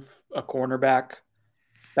move a cornerback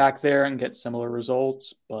back there and get similar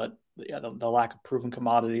results. But yeah, the lack of proven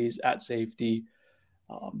commodities at safety.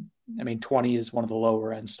 20 is one of the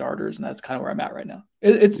lower end starters, and that's kind of where I'm at right now.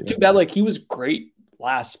 It's too bad. Like he was great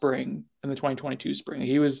last spring in the 2022 spring.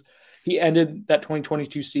 He ended that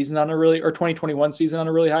 2022 season on 2021 season on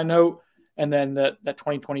a really high note. And then that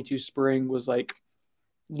 2022 spring was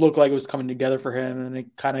looked like it was coming together for him, and it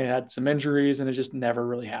kind of had some injuries, and it just never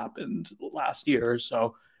really happened last year.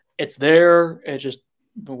 So it's there. It just,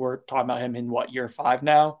 we're talking about him in year 5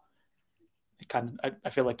 now. I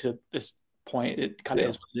feel like to this point, it kind of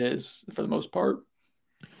is what it is for the most part.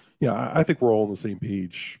 Yeah, I think we're all on the same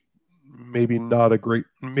page. Maybe not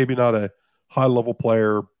a high level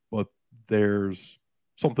player, but there's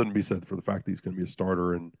something to be said for the fact that he's going to be a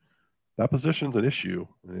starter, and that position's an issue,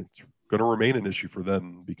 and it's going to remain an issue for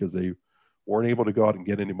them because they weren't able to go out and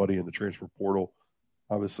get anybody in the transfer portal.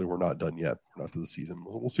 Obviously, we're not done yet. We're not to the season.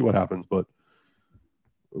 We'll see what happens, but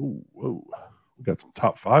we got some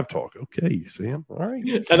top 5 talk. Okay, Sam. All right.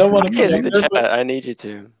 I don't want to the chat. I need you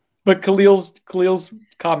to. But Khalil's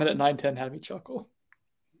comment at 9:10 had me chuckle.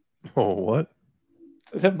 Oh, what?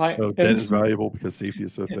 That is valuable because safety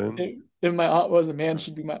is so thin. If my aunt was a man,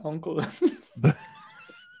 she'd be my uncle.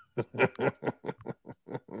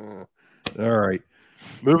 All right.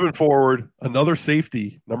 Moving forward, another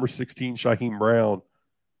safety, number 16, Shyheim Brown.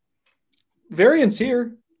 Variance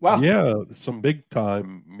here. Wow. Yeah, some big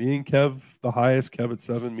time. Me and Kev, the highest. Kev at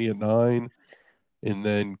 7, me at 9. And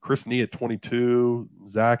then Chris Nee at 22,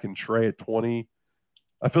 Zach and Trey at 20.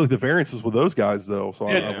 I feel like the variances with those guys, though. So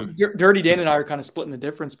Dirty Dan and I are kind of splitting the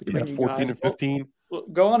difference between you 14 guys. and 15. Well,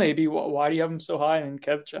 go on, AB. Why do you have them so high? And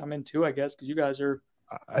Kev, I'm in 2, I guess, because you guys are.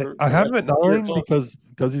 I have him at 9 because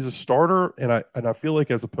he's a starter, and I feel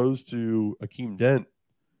like as opposed to Akeem Dent,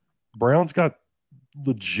 Brown's got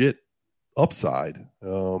legit upside.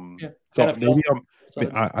 So NFL.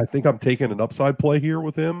 maybe I think I'm taking an upside play here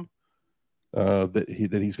with him. That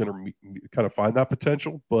he's going to kind of find that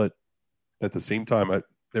potential, but at the same time,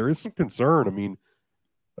 there is some concern. I mean,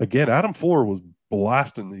 again, Adam Fuller was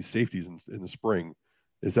blasting these safeties in the spring.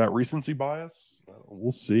 Is that recency bias?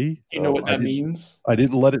 We'll see. You know what that means? I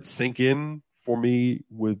didn't let it sink in for me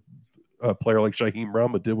with a player like Shyheim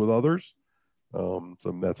Brown, but did with others. So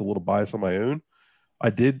that's a little bias on my own. I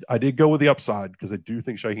did go with the upside because I do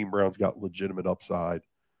think Shyheim Brown's got legitimate upside.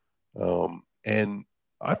 And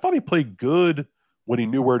I thought he played good when he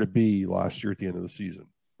knew where to be last year at the end of the season.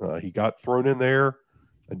 He got thrown in there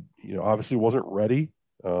and, obviously wasn't ready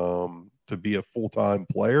to be a full-time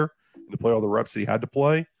player and to play all the reps that he had to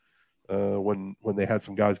play when they had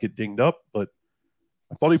some guys get dinged up. But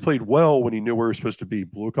I thought he played well when he knew where he was supposed to be.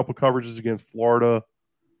 Blew a couple coverages against Florida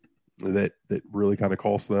that really kind of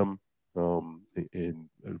cost them and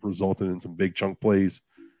it resulted in some big chunk plays.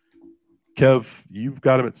 Kev, you've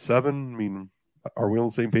got him at 7. I mean, are we on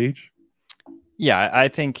the same page? Yeah, I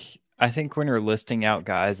think when you're listing out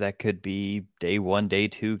guys that could be day 1, day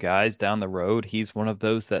 2 guys down the road, he's one of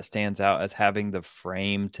those that stands out as having the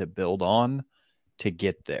frame to build on to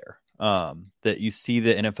get there. That you see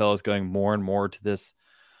the NFL is going more and more to this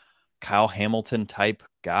Kyle Hamilton type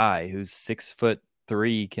guy who's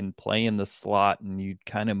 6'3", can play in the slot, and you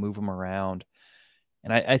kind of move him around.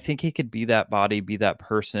 And I think he could be that body, be that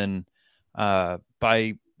person.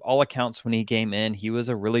 By all accounts, when he came in, he was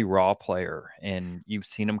a really raw player, and you've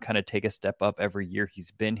seen him kind of take a step up every year he's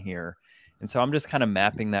been here. And so I'm just kind of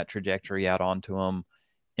mapping that trajectory out onto him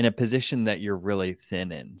in a position that you're really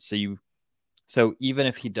thin in. So even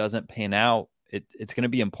if he doesn't pan out, it's going to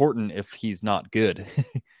be important if he's not good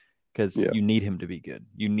because you need him to be good.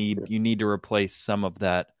 You need to replace some of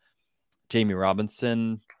that Jamie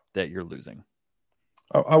Robinson that you're losing.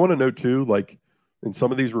 I want to know too, like, in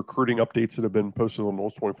some of these recruiting updates that have been posted on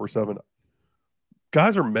Noles 24/7,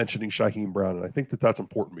 guys are mentioning Shyheim Brown, and I think that's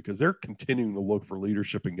important because they're continuing to look for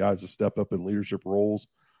leadership and guys to step up in leadership roles.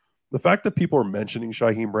 The fact that people are mentioning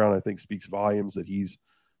Shyheim Brown, I think, speaks volumes that he's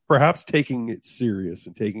perhaps taking it serious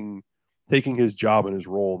and taking his job and his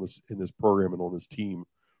role in this program and on this team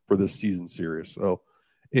for this season serious. So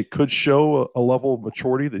it could show a level of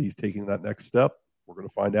maturity that he's taking that next step. We're going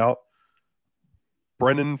to find out.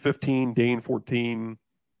 Brennan 15, Dane 14,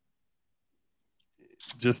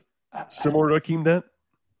 just similar to Akeem Dent.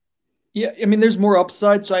 Yeah, I mean, there's more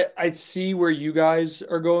upside, so I see where you guys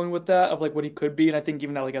are going with that of like what he could be, and I think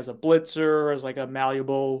even like as a blitzer, as like a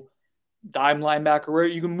malleable dime linebacker, where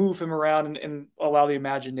you can move him around and allow the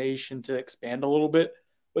imagination to expand a little bit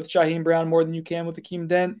with Shyheim Brown more than you can with Akeem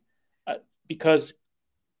Dent, because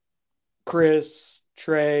Chris,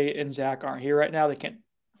 Trey, and Zach aren't here right now. They can't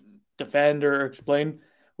defend or explain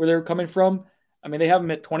where they're coming from. I mean, they have him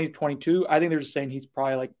at 2022. I think they're just saying he's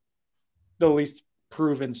probably like the least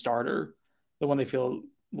proven starter, the one they feel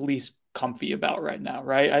least comfy about right now,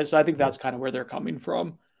 right? So I think that's kind of where they're coming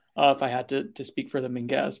from. If I had to speak for them and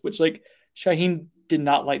guess, which like Shyheim did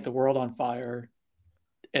not light the world on fire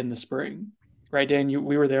in the spring, right, Dan?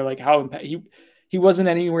 We were there, like how he wasn't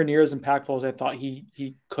anywhere near as impactful as I thought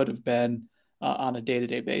he could have been on a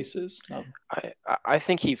day-to-day basis. I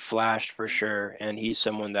think he flashed for sure, and he's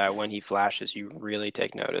someone that when he flashes, you really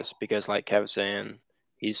take notice because, like Kev was saying,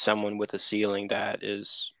 he's someone with a ceiling that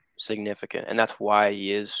is significant, and that's why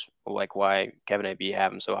he is like why Kevin and AB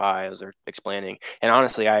have him so high as they're explaining. And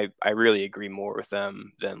honestly, I really agree more with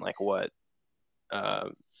them than like what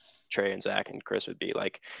Trey and Zach and Chris would be.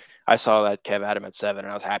 Like I saw that Kev had him at 7,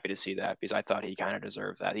 and I was happy to see that because I thought he kind of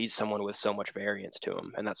deserved that. He's someone with so much variance to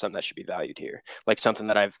him, and that's something that should be valued here. Like something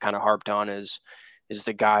that I've kind of harped on is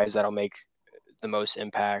the guys that'll make the most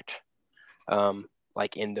impact,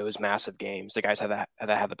 like in those massive games. The guys that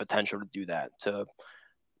have the potential to do that, to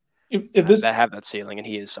that have that ceiling, and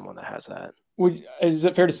he is someone that has that. Is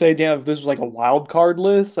it fair to say, Dan, if this was like a wild card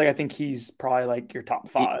list, like I think he's probably like your top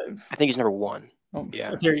 5? I think he's number 1. Oh,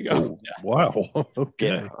 yeah. There you go. Yeah. Wow. Okay.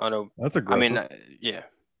 Yeah, I know. That's aggressive. I mean, yeah.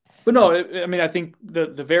 But no, I mean, I think the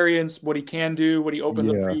variance, what he can do, what he opens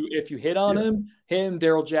up for you, if you hit on him,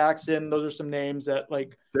 Daryl Jackson, those are some names that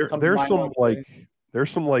like there's some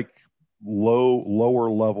lower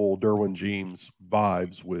level Derwin James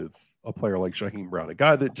vibes with a player like Shyheim Brown, a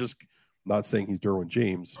guy that just. Not saying he's Derwin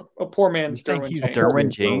James. A poor man's Derwin James. He's Derwin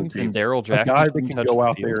James and Daryl Jackson. A guy that can go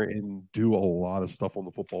out there and do a lot of stuff on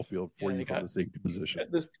the football field for you from the safety position.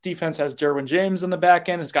 This defense has Derwin James in the back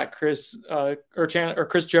end. It's got Chris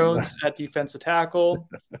Jones at defensive tackle.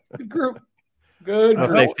 Good group. Good group.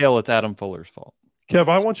 If they fail, it's Adam Fuller's fault. Kev,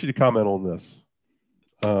 I want you to comment on this.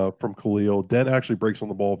 from Khalil. Dent actually breaks on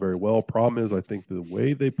the ball very well. Problem is, I think the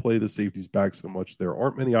way they play the safeties back so much, there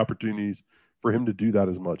aren't many opportunities for him to do that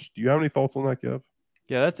as much. Do you have any thoughts on that, Kev?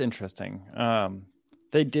 Yeah, that's interesting.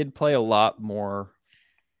 They did play a lot more.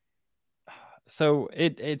 So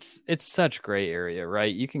it's such gray area,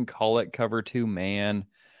 right? You can call it cover 2 man,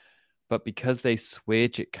 but because they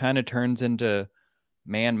switch, it kind of turns into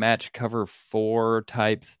man match cover 4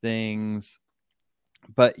 type things.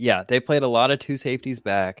 But yeah, they played a lot of 2 safeties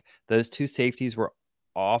back. Those 2 safeties were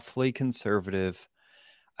awfully conservative.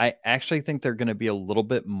 I actually think they're going to be a little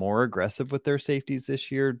bit more aggressive with their safeties this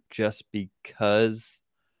year just because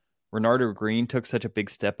Renardo Green took such a big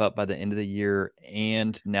step up by the end of the year,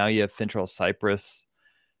 and now you have Fentrell Cypress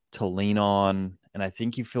to lean on, and I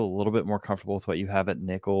think you feel a little bit more comfortable with what you have at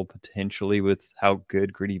nickel, potentially with how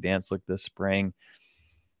good Greedy Vance looked this spring.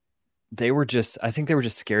 I think they were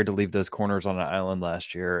just scared to leave those corners on an island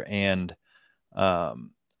last year, and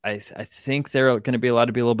I think they're going to be allowed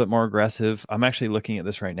to be a little bit more aggressive. I'm actually looking at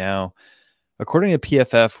this right now. According to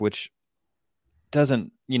PFF, which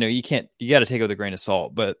doesn't, you got to take it with a grain of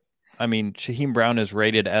salt, but I mean, Shaheem Brown is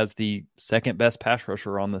rated as the second best pass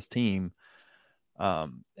rusher on this team.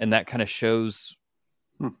 And that kind of shows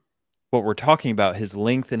what we're talking about, his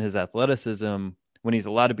length and his athleticism when he's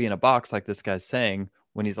allowed to be in a box, like this guy's saying,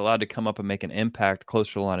 when he's allowed to come up and make an impact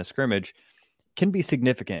closer to the line of scrimmage, can be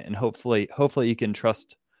significant. And hopefully you can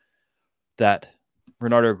trust that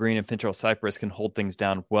Renardo Green and Fentrell Cypress can hold things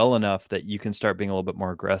down well enough that you can start being a little bit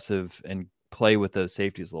more aggressive and play with those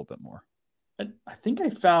safeties a little bit more. I think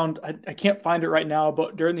I found, I can't find it right now,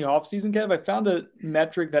 but during the offseason, Kev, I found a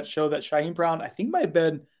metric that showed that Shaheem Brown, I think might have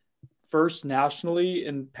been first nationally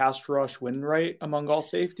in pass rush win rate among all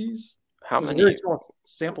safeties. How many? Very small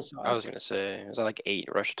sample size. I was going to say, was that like 8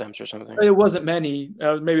 rush attempts or something? It wasn't many,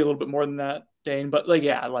 maybe a little bit more than that, Dane, but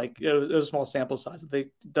it was a small sample size.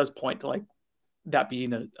 It does point to like that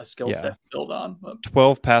being a skill set to build on. But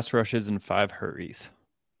 12 pass rushes and 5 hurries.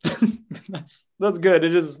 that's good.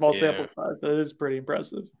 It is a small sample size. That is pretty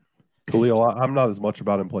impressive. Khalil, I'm not as much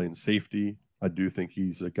about him playing safety. I do think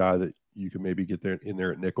he's a guy that you can maybe get in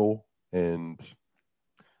there at nickel, and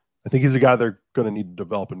I think he's a guy they're going to need to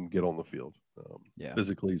develop and get on the field.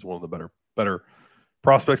 Physically, he's one of the better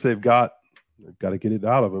prospects they've got. They've got to get it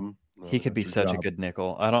out of him. He could be such a good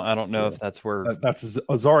nickel. I don't know if that's where that's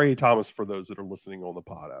Azareye'h Thomas for those that are listening on the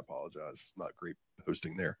pod. I apologize. Not great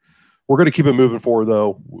hosting there. We're going to keep it moving forward,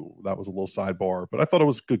 though. That was a little sidebar, but I thought it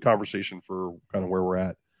was a good conversation for kind of where we're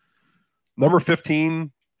at. Number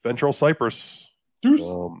 15, Fentrell Cypress. Deuce.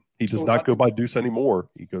 He does not go by Deuce anymore.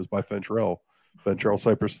 He goes by Fentrell. Fentrell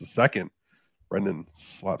Cypress the second. Brendan,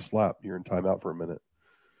 slap. You're in timeout for a minute.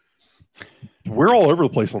 We're all over the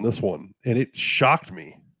place on this one, and it shocked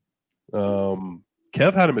me.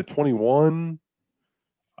 Kev had him at 21.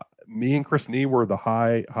 Me and Chris Nee were the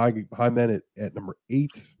high men at number 8.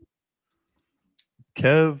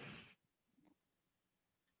 Kev,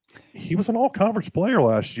 he was an all-conference player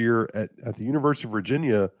last year at the University of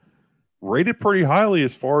Virginia, rated pretty highly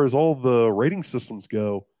as far as all the rating systems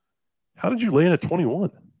go. How did you land at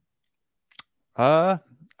 21? I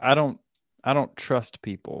don't trust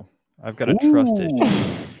people. I've got a trust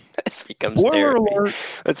issue. This becomes therapy. Alert.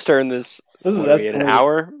 Let's turn this. This is an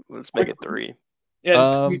hour. Let's make it 3.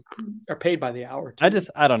 Yeah, we are paid by the hour. Too.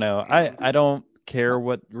 I don't know. I don't care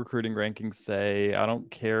what recruiting rankings say. I don't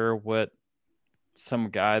care what some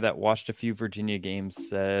guy that watched a few Virginia games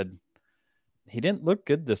said. He didn't look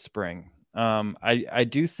good this spring. I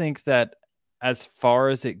do think that as far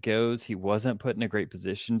as it goes, he wasn't put in a great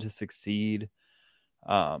position to succeed.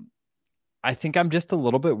 I think I'm just a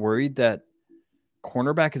little bit worried that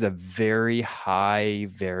cornerback is a very high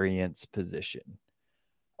variance position.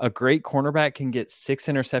 A great cornerback can get 6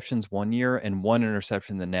 interceptions one year and 1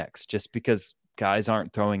 interception the next, just because guys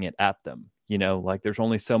aren't throwing it at them. There's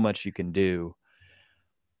only so much you can do.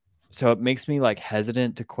 So it makes me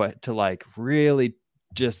hesitant to really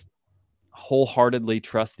just wholeheartedly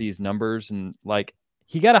trust these numbers. And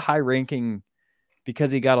he got a high ranking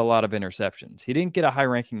because he got a lot of interceptions. He didn't get a high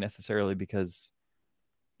ranking necessarily because,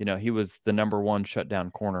 he was the number 1 shutdown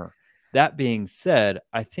corner. That being said,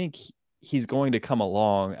 I think he's going to come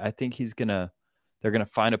along. I think they're going to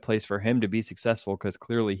find a place for him to be successful because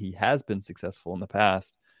clearly he has been successful in the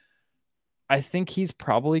past. I think he's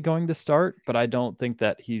probably going to start, but I don't think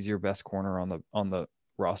that he's your best corner on the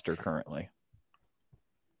roster currently.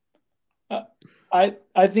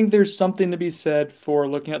 I think there's something to be said for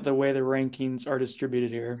looking at the way the rankings are distributed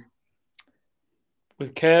here.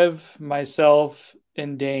 With Kev, myself,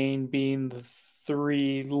 and Dane being the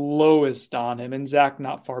 3 lowest on him, and Zach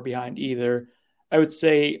not far behind either, I would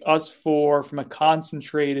say us four, from a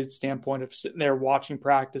concentrated standpoint of sitting there watching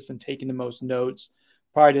practice and taking the most notes,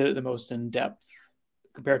 probably did it the most in depth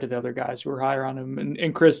compared to the other guys who were higher on him.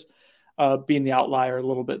 And Chris being the outlier a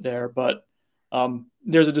little bit there. But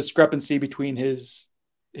there's a discrepancy between his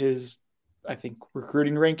I think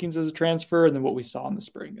recruiting rankings as a transfer and then what we saw in the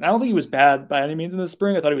spring. And I don't think he was bad by any means in the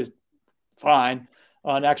spring. I thought he was fine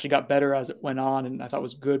and actually got better as it went on. And I thought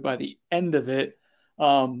was good by the end of it.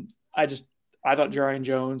 I thought Jarian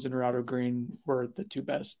Jones and Ronaldo Green were the two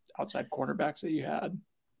best outside cornerbacks that you had.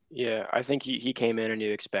 Yeah, I think he came in and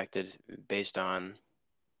you expected based on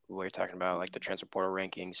what you're talking about, like the transfer portal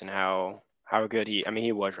rankings and how good he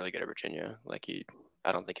was really good at Virginia.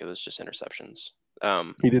 I don't think it was just interceptions.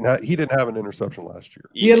 He didn't have an interception last year.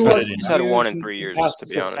 He had a lot of he's had 1 in 3 years, to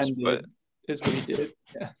be honest. But is what he did.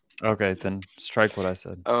 Yeah. Okay, then strike what I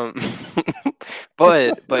said.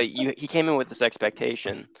 But he came in with this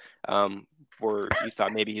expectation where you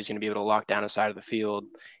thought maybe he was going to be able to lock down a side of the field,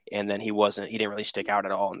 and then he wasn't. He didn't really stick out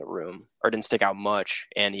at all in the room, or didn't stick out much,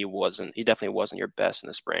 and he definitely wasn't your best in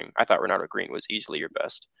the spring. I thought Ronaldo Green was easily your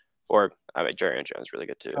best, or Jarian Jones really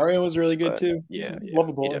good too. Jarian was really good too. Yeah,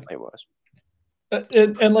 lovable. He definitely was.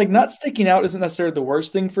 And like not sticking out isn't necessarily the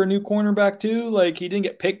worst thing for a new cornerback too. Like he didn't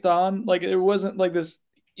get picked on. Like it wasn't like this.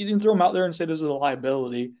 You didn't throw him out there and say this is a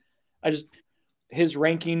liability. His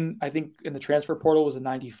ranking, I think in the transfer portal was a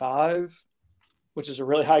 95, which is a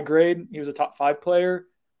really high grade. He was a top 5 player.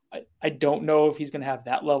 I don't know if he's going to have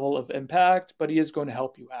that level of impact, but he is going to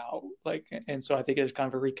help you out. And so I think it's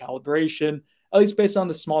kind of a recalibration, at least based on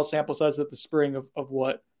the small sample size of the spring of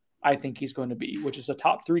what I think he's going to be, which is a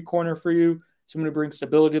top 3 corner for you. Someone who brings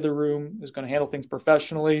stability to the room, is going to handle things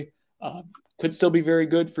professionally, could still be very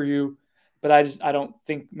good for you. But I don't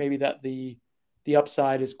think maybe that the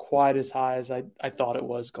upside is quite as high as I thought it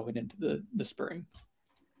was going into the spring.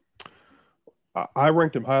 I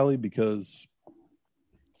ranked him highly because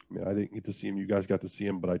I didn't get to see him. You guys got to see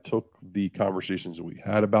him, but I took the conversations that we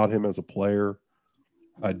had about him as a player.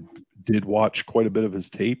 I did watch quite a bit of his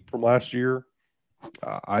tape from last year.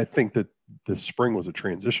 I think that this spring was a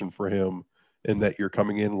transition for him in that you're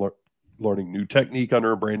coming in learning new technique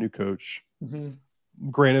under a brand new coach. Mm-hmm.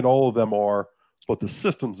 Granted, all of them are, but the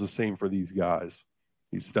system's the same for these guys.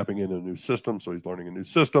 He's stepping into a new system, so he's learning a new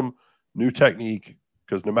system, new technique,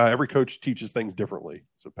 because no matter, every coach teaches things differently.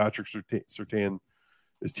 So Patrick Surtain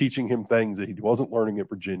is teaching him things that he wasn't learning at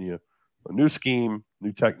Virginia, a new scheme,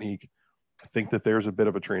 new technique. I think that there's a bit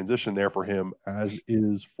of a transition there for him, as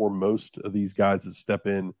is for most of these guys that step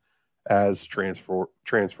in as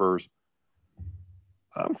transfers.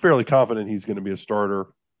 I'm fairly confident he's going to be a starter,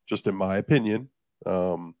 just in my opinion,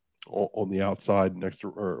 on the outside next to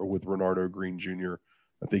or with Ronaldo Green Jr.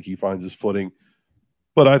 I think he finds his footing.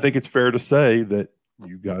 But I think it's fair to say that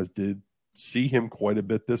you guys did see him quite a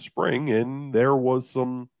bit this spring, and there was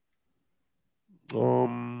some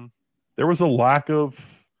there was a lack of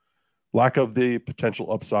the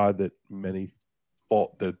potential upside that many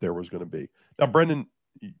thought that there was going to be. Now, Brendan,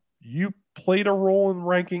 you played a role in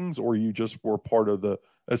rankings, or you just were part of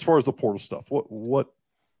as far as the portal stuff? What?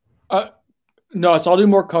 No, so I'll do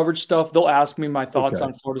more coverage stuff. They'll ask me my thoughts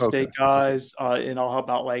on Florida State guys, and I'll help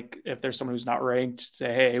out. Like if there's someone who's not ranked,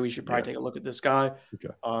 say, hey, we should probably take a look at this guy.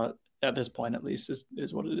 Okay. At this point, at least,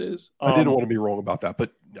 is what it is. I didn't want to be wrong about that,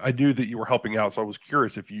 but I knew that you were helping out, so I was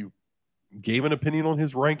curious if you gave an opinion on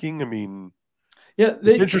his ranking. I mean, yeah,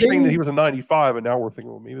 it's interesting that he was a 95, and now we're thinking,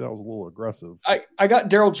 well, maybe that was a little aggressive. I got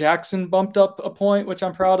Daryl Jackson bumped up a point, which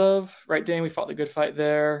I'm proud of. Right, Dan? We fought the good fight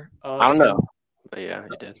there. I don't know. But yeah,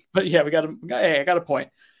 he did. But yeah, I got a point.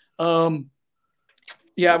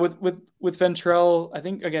 Yeah, with Ventrell, I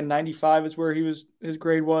think again 95 is where his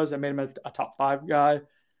grade was. I made him a top 5 guy.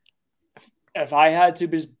 If I had to,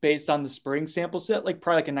 just based on the spring sample set,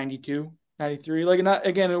 probably like a 92, 93. We're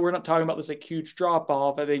not talking about this huge drop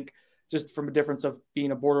off. I think just from a difference of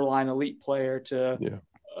being a borderline elite player to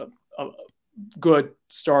a good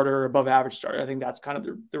starter, above average starter. I think that's kind of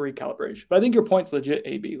the recalibration. But I think your point's legit,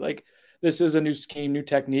 AB. This is a new scheme, new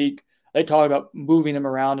technique. They talk about moving him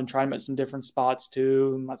around and trying him at some different spots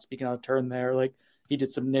too. I'm not speaking out of turn there. He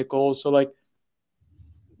did some nickels. So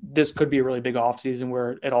this could be a really big offseason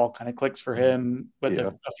where it all kind of clicks for him with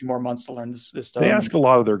a few more months to learn this stuff. They ask a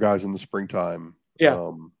lot of their guys in the springtime.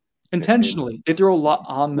 Yeah. Intentionally. They throw a lot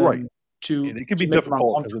on them. Right. And it can be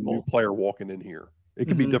difficult as a new player walking in here. It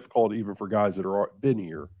can be difficult even for guys that are been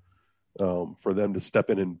here for them to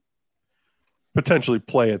step in and potentially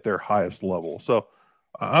play at their highest level. So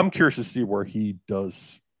I'm curious to see where he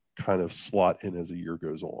does kind of slot in as the year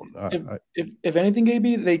goes on. If anything,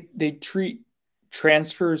 AB, they treat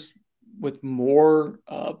transfers with more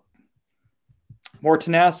more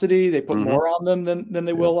tenacity. They put more on them than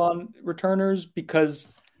they will on returners because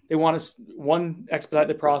they want to, one, expedite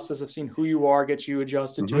the process of seeing who you are, get you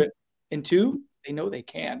adjusted to it. And two, they know they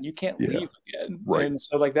can. You can't leave again. Right. And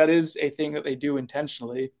so like that is a thing that they do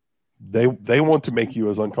intentionally. They want to make you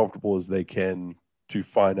as uncomfortable as they can to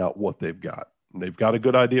find out what they've got. And they've got a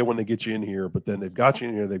good idea when they get you in here, but then they've got you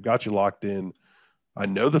in here, they've got you locked in. I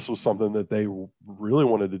know this was something that they really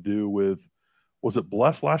wanted to do with, was it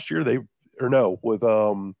Bless last year? With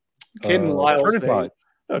Caden Lyles. Turnitin.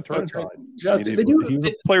 No, Turnitin. He was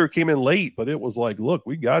a player who came in late, but it was like, look,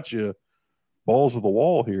 we got you balls of the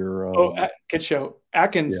wall here. Good show.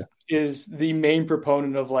 Atkins is the main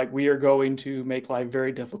proponent of like, we are going to make life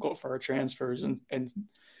very difficult for our transfers. And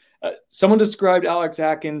someone described Alex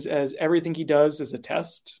Atkins as everything he does is a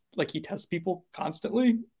test. Like he tests people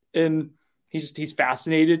constantly. And he's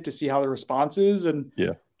fascinated to see how the response is. And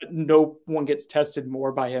no one gets tested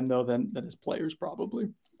more by him though than his players probably.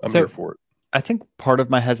 I'm here for it. I think part of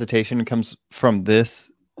my hesitation comes from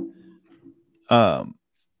this.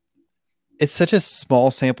 It's such a small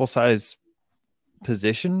sample size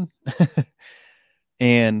position.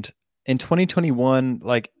 And in 2021,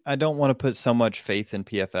 like I don't want to put so much faith in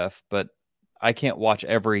PFF, but I can't watch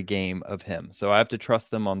every game of him. So I have to trust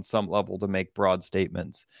them on some level to make broad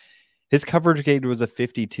statements. His coverage grade was a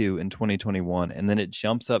 52 in 2021, and then it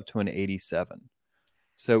jumps up to an 87.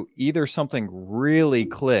 So either something really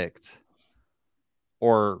clicked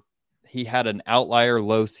or he had an outlier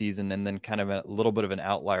low season and then kind of a little bit of an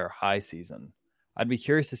outlier high season. I'd be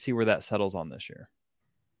curious to see where that settles on this year.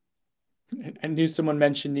 I knew someone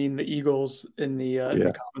mentioning the Eagles in the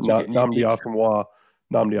comments. Nnamdi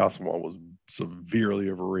Asomugha was severely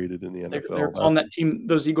overrated in the NFL. They're calling that team,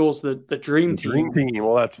 those Eagles, the dream team. Dream team.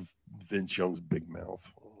 Well, that's Vince Young's big mouth.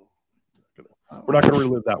 We're not going to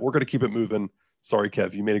relive that. We're going to keep it moving. Sorry,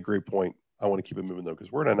 Kev. You made a great point. I want to keep it moving, though,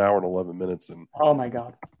 because we're at an hour and 11 minutes. And oh, my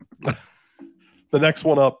God. The next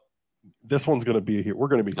one up, this one's going to be here. We're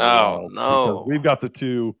going to be here. Oh, no. We've got the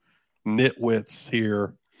two nitwits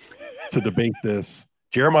here to debate this.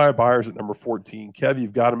 Jeremiah Byers at number 14. Kev,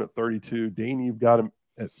 you've got him at 32. Dane, you've got him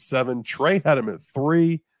at 7. Trey had him at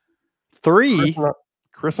 3. 3?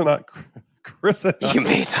 Chris,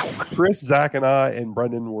 Zach, and I, and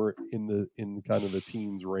Brendan were in kind of the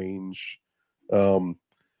teens range.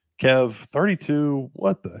 Kev, 32.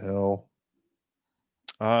 What the hell?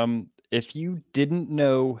 If you didn't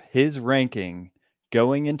know his ranking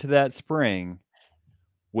going into that spring,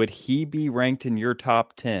 would he be ranked in your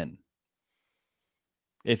top 10?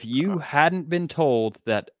 If you hadn't been told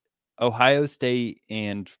that Ohio State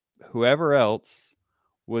and whoever else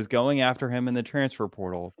was going after him in the transfer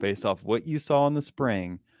portal based off what you saw in the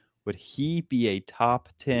spring, would he be a top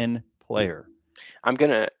 10 player? I'm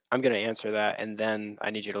gonna answer that, and then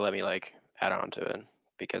I need you to let me add on to it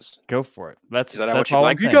because go for it. That's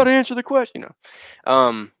all. You got to answer the question.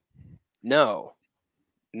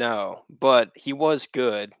 No, but he was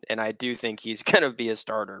good, and I do think he's gonna be a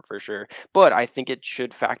starter for sure. But I think it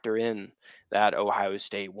should factor in that Ohio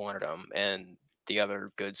State wanted him, and the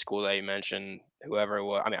other good school that you mentioned, whoever it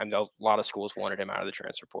was. I know a lot of schools wanted him out of the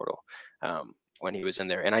transfer portal when he was in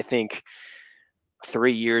there, and I think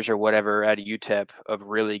 3 years or whatever at UTEP of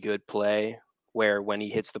really good play, where when he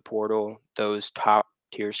hits the portal, those top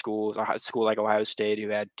tier schools, a school like Ohio State who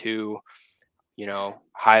had 2,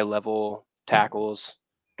 high level tackles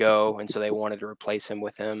go, and so they wanted to replace them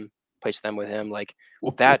with him. Like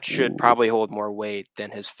that should probably hold more weight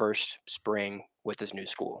than his first spring with his new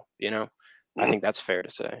school. I think that's fair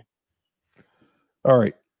to say. All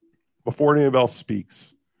right. Before anybody else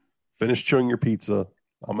speaks, finish chewing your pizza.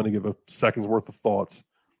 I'm going to give a second's worth of thoughts.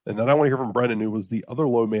 And then I want to hear from Brendan, who was the other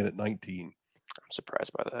low man at 19. I'm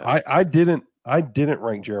surprised by that. I didn't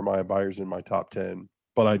rank Jeremiah Byers in my top 10,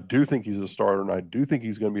 but I do think he's a starter, and I do think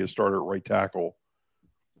he's going to be a starter at right tackle.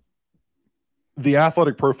 The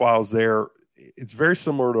athletic profile is there. It's very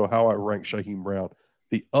similar to how I rank Shaheem Brown.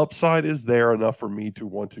 The upside is there enough for me to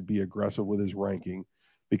want to be aggressive with his ranking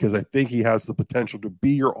because I think he has the potential to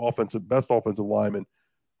be your best offensive lineman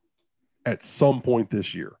at some point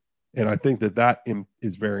this year. And I think that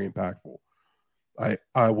is very impactful.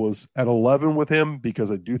 I was at 11 with him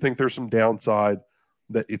because I do think there's some downside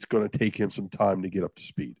that it's going to take him some time to get up to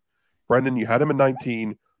speed. Brendan, you had him at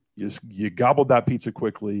 19. You gobbled that pizza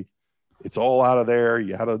quickly. It's all out of there.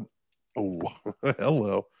 You had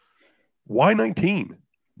hello. Why 19?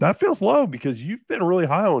 That feels low because you've been really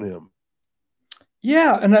high on him.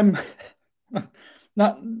 Yeah, and I'm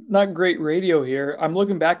not great radio here. I'm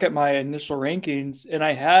looking back at my initial rankings, and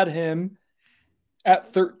I had him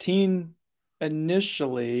at 13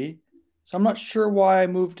 initially. So I'm not sure why I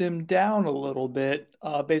moved him down a little bit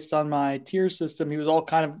based on my tier system. He was all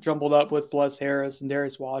kind of jumbled up with Bless Harris and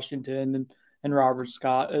Darius Washington and Robert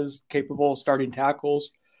Scott as capable starting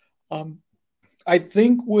tackles. I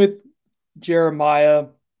think with Jeremiah,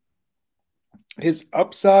 his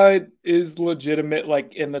upside is legitimate,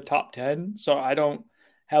 like in the top 10. So I don't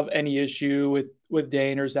have any issue with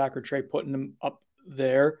Dane or Zach or Trey putting him up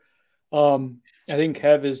there. I think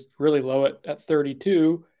Kev is really low at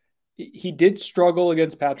 32. He did struggle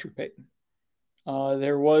against Patrick Payton.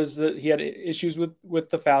 He had issues with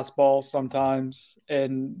the fastball sometimes,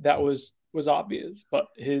 and that was obvious. But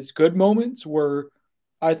his good moments were,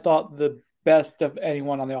 I thought, the best of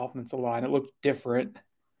anyone on the offensive line. It looked different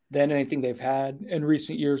than anything they've had in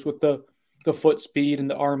recent years with the foot speed and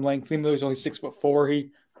the arm length. Even though he's only 6'4",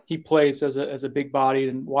 he plays as a big-bodied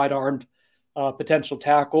and wide-armed potential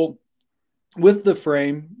tackle with the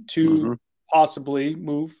frame to possibly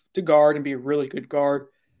move to guard and be a really good guard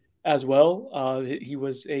as well. He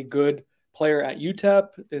was a good player at UTEP,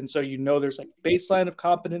 and so there's like baseline of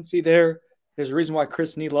competency there. There's a reason why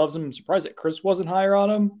Chris Nee loves him. I'm surprised that Chris wasn't higher on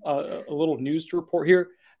him. A little news to report here.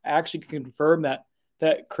 I actually can confirm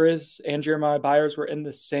that Chris and Jeremiah Byers were in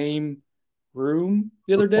the same room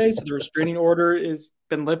the other day. So the restraining order has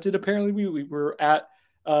been lifted. Apparently, we were at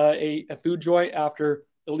a food joint after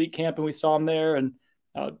elite camp, and we saw him there, and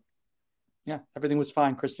everything was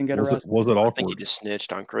fine. Chris didn't get arrested. Was it awkward? I think he just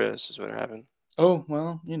snitched on Chris is what happened. Oh,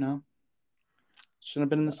 well, shouldn't have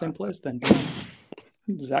been in the same place then.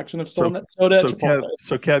 Zach shouldn't have stolen that soda.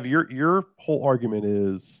 So Kev, your whole argument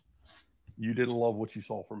is you didn't love what you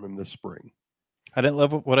saw from him this spring. I didn't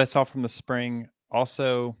love what I saw from the spring.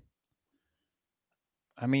 Also,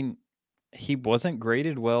 I mean, he wasn't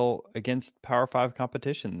graded well against Power 5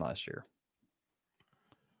 competition last year.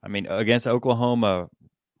 I mean, against Oklahoma,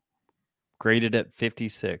 graded at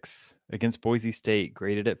 56. Against Boise State,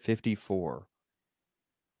 graded at 54.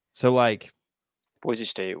 So, like... Boise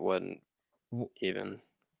State wasn't even...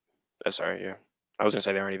 Oh, sorry, yeah. I was going to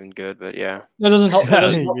say they aren't even good, but yeah. That doesn't help.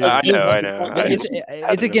 I know.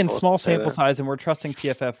 It's again, small sample size, and we're trusting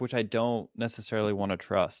PFF, which I don't necessarily want to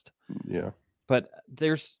trust. Yeah. But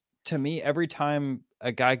to me, every time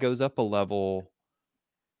a guy goes up a level,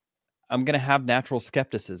 I'm going to have natural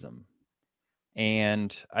skepticism.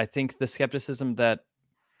 And I think the skepticism that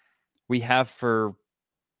we have for,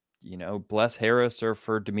 Bless Harris or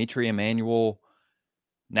for Dimitri Emmanuel,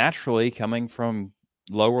 naturally coming from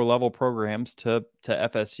lower level programs to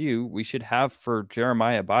FSU, we should have for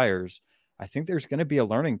Jeremiah Byers. I think there's going to be a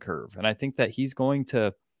learning curve. And I think that he's going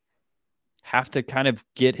to have to kind of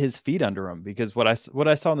get his feet under him, because what I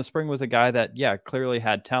saw in the spring was a guy that, clearly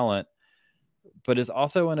had talent, but is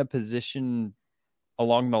also in a position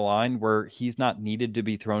along the line where he's not needed to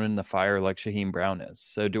be thrown in the fire like Shaheem Brown is.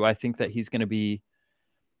 So do I think that he's going to be,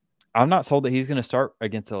 I'm not sold that he's going to start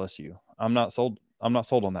against LSU. I'm not sold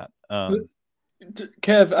on that.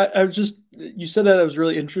 Kev, you said that it was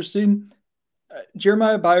really interesting.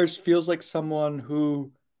 Jeremiah Byers feels like someone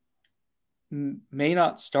who may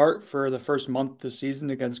not start for the first month of the season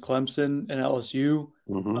against Clemson and LSU.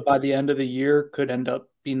 But by the end of the year, could end up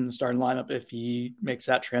being in the starting lineup if he makes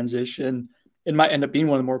that transition. It might end up being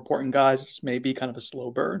one of the more important guys. It just may be kind of a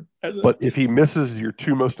slow burn. But if he misses your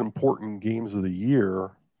two most important games of the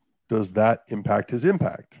year, does that impact his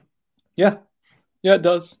impact? Yeah, it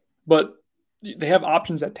does. But they have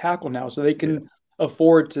options at tackle now, so they can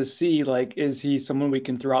afford to see, like, is he someone we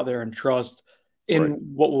can throw out there and trust in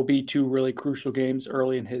what will be two really crucial games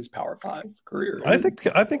early in his Power 5 career. I think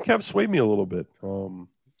Kev swayed me a little bit.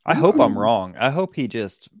 I hope I'm wrong. I hope he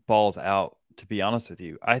just balls out, to be honest with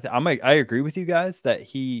you. I agree with you guys that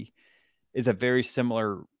he is a very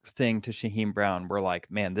similar thing to Shaheem Brown. We're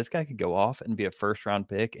like, man, this guy could go off and be a first-round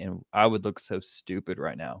pick, and I would look so stupid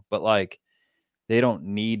right now. But, like, they don't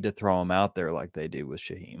need to throw him out there like they do with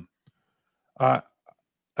Shaheem.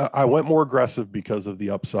 I went more aggressive because of the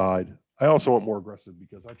upside. I also went more aggressive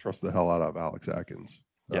because I trust the hell out of Alex Atkins.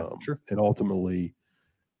 Yeah, sure. And ultimately,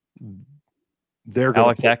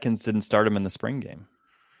 Alex Atkins didn't start him in the spring game.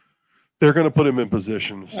 They're going to put him in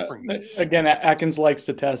position. Again, Atkins likes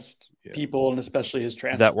to test people, and especially his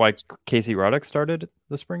transfer. Is that why Casey Roddick started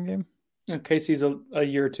the spring game? Yeah, Casey's a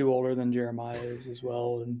year or two older than Jeremiah is as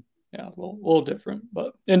well, and a little different.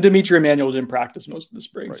 And Dimitri Emmanuel didn't practice most of the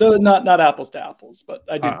spring, so not apples to apples. But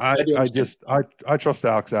I trust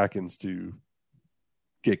Alex Atkins to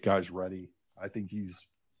get guys ready. I think he's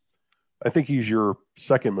your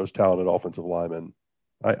second most talented offensive lineman.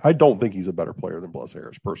 I don't think he's a better player than Bless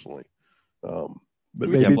Harris personally. But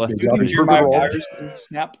maybe Jeremiah Byers can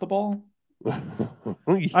snap the ball.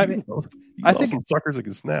 I think some suckers that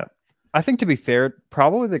can snap. I think to be fair,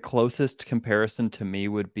 probably the closest comparison to me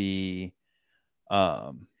would be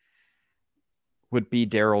Darrell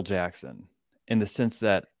Jackson, in the sense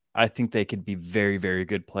that I think they could be very, very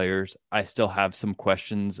good players. I still have some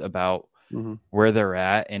questions about where they're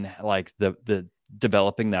at and like the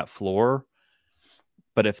developing that floor.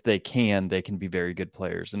 But if they can be very good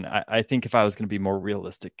players. And I think if I was going to be more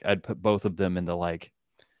realistic, I'd put both of them in the like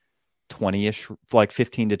 20-ish, like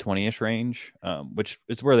 15 to 20-ish range, which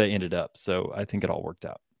is where they ended up. So I think it all worked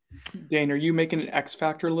out. Dane, are you making an X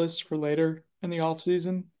Factor list for later in the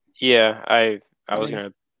offseason? Yeah, I was going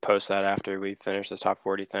to post that after we finish this top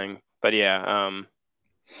 40 thing. But yeah, who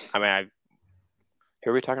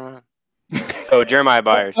are we talking about? Oh, Jeremiah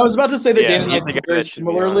Byers. I was about to say that Dan and I think think very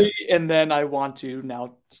similarly, and then I want to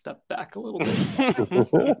now step back a little bit.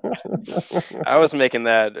 I was making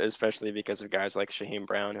that especially because of guys like Shaheem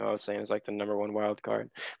Brown, who I was saying is like the number one wild card.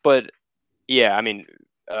 But yeah, I mean,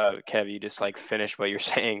 Kev, you just like finish what you're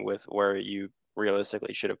saying with where you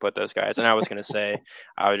realistically should have put those guys. And I was going to say,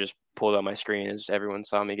 I would just pull up my screen as everyone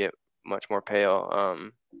saw me get much more pale,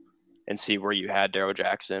 and see where you had Darrell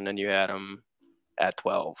Jackson, and you had him at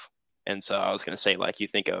 12. And so I was going to say, like, you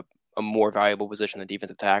think a more valuable position than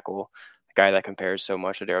defensive tackle, a guy that compares so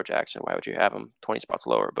much to Darrell Jackson, why would you have him 20 spots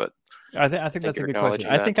lower? But I think that's a good question.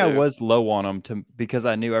 I think I was low on him because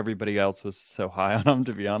I knew everybody else was so high on him,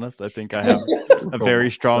 to be honest. I think I have a very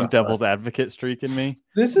strong devil's advocate streak in me.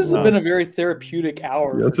 This has been a very therapeutic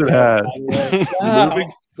hour. Yes, it has.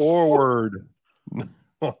 Moving forward.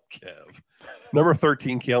 Oh, Kev. Number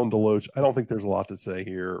 13, Kalen DeLoach. I don't think there's a lot to say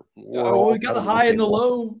here. We got the high and the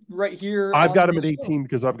low right here. I've got him at 18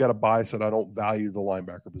 because I've got a bias that I don't value the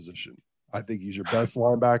linebacker position. I think he's your best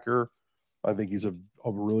linebacker. I think he's a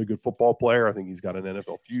really good football player. I think he's got an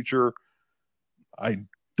NFL future. I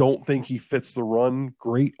don't think he fits the run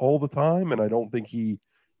great all the time, and I don't think he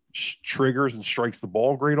triggers and strikes the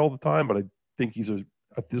ball great all the time, but I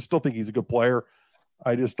still think he's a good player.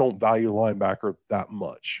 I just don't value linebacker that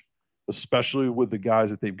much, especially with the guys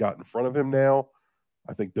that they've got in front of him now.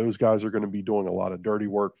 I think those guys are going to be doing a lot of dirty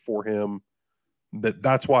work for him.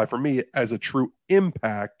 That's why, for me, as a true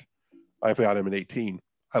impact, I've got him at 18.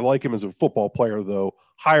 I like him as a football player, though,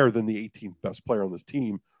 higher than the 18th best player on this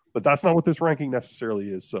team. But that's not what this ranking necessarily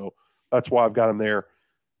is. So that's why I've got him there.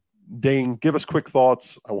 Dane, give us quick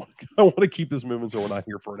thoughts. I want to keep this moving so we're not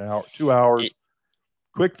here for an hour, 2 hours.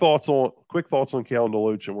 Quick thoughts on Kalen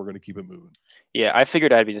DeLoach, and we're going to keep it moving. Yeah, I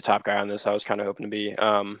figured I'd be the top guy on this. I was kind of hoping to be.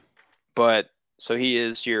 But so he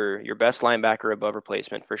is your best linebacker above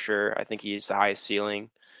replacement for sure. I think he's the highest ceiling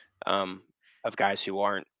of guys who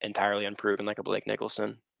aren't entirely unproven, like a Blake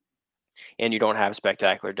Nicholson. And you don't have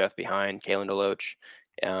spectacular depth behind Kalen DeLoach.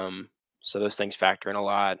 So those things factor in a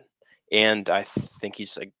lot. And I think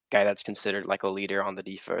he's a guy that's considered like a leader on the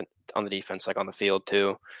defense, like on the field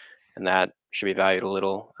too. And that should be valued a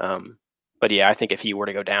little. But yeah, I think if he were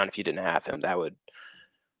to go down, if you didn't have him, that would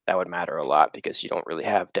matter a lot, because you don't really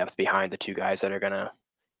have depth behind the two guys that are going to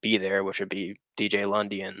be there, which would be DJ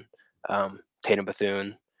Lundy and Tatum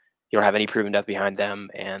Bethune. You don't have any proven depth behind them,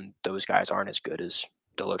 and those guys aren't as good as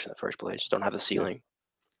DeLoach in the first place. Don't have the ceiling.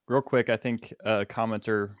 Real quick, I think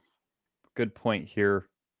commenter, good point here.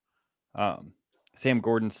 Sam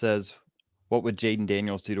Gordon says, what would Jaden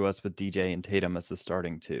Daniels do to us with DJ and Tatum as the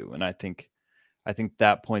starting two? And I think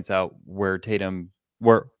that points out why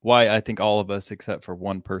I think all of us, except for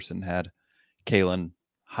one person, had Kalen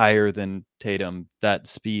higher than Tatum. That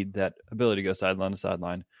speed, that ability to go sideline to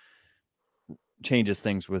sideline, changes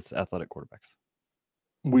things with athletic quarterbacks.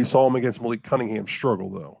 We saw him against Malik Cunningham struggle,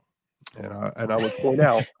 though, and I would point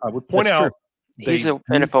out. He's an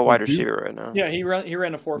NFL wide receiver right now. Yeah, he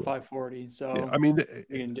ran a 4.5 40. So yeah, I mean,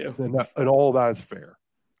 and all of that is fair.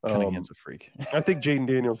 Cunningham's a freak. I think Jaden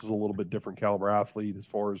Daniels is a little bit different caliber athlete as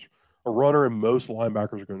far as a runner, and most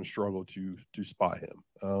linebackers are going to struggle to spot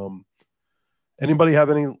him. Anybody have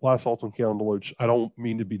any last thoughts on Kalen DeLoach? I don't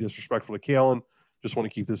mean to be disrespectful to Kalen. Just want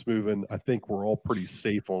to keep this moving. I think we're all pretty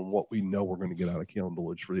safe on what we know we're going to get out of Kalen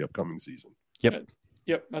DeLoach for the upcoming season. Yep.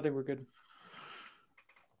 I think we're good.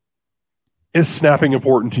 Is snapping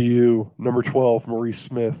important to you? Number 12, Maurice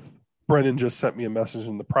Smith. Brendan just sent me a message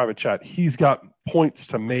in the private chat. He's got points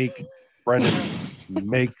to make. Brendan,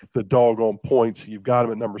 make the doggone points. You've got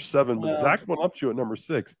him at number 7, but Zach went up to you at number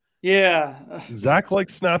 6. Yeah. Zach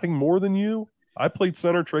likes snapping more than you. I played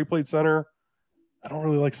center. Trey played center. I don't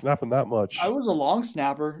really like snapping that much. I was a long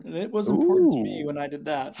snapper, and it was important to me when I did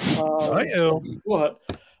that. I am. What?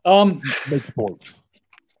 Make points.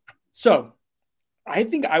 So, I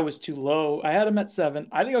think I was too low. I had him at 7.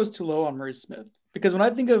 I think I was too low on Maurice Smith, because when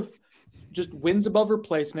I think of just wins above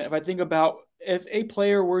replacement, if I think about if a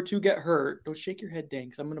player were to get hurt, don't shake your head, Dan,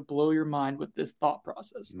 because I'm going to blow your mind with this thought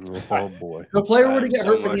process. Oh boy! If a player were to get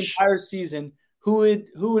hurt for the entire season, who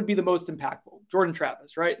would be the most impactful? Jordan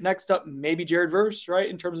Travis, right? Next up, maybe Jared Verse, right?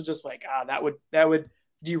 In terms of just like that would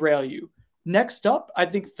derail you. Next up, I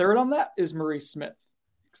think third on that is Maurice Smith.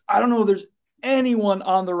 I don't know if there's anyone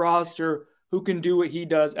on the roster who can do what he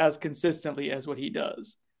does as consistently as what he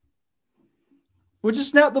does, which is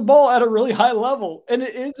snap the ball at a really high level. And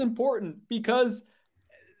it is important because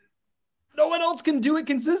no one else can do it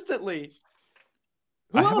consistently.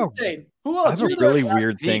 Who else, Dane? Who else? I have a really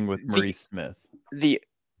weird thing with Maurice Smith. The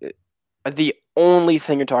only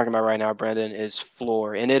thing you're talking about right now, Brendan, is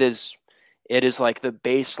floor. And it is like the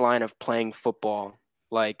baseline of playing football.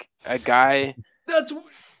 Like a guy...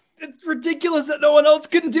 It's ridiculous that no one else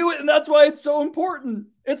can do it, and that's why it's so important.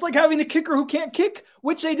 It's like having a kicker who can't kick,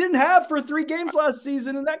 which they didn't have for 3 games last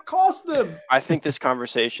season, and that cost them. I think this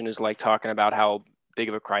conversation is like talking about how big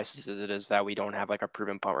of a crisis it is that we don't have like a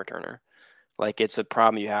proven punt returner. Like it's a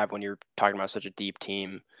problem you have when you're talking about such a deep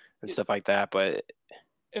team and stuff like that. But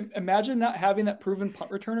imagine not having that proven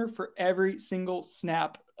punt returner for every single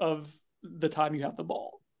snap of the time you have the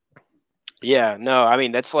ball. Yeah, no, I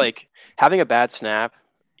mean, that's like having a bad snap,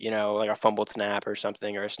 like a fumbled snap or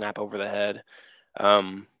something, or a snap over the head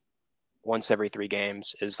once every 3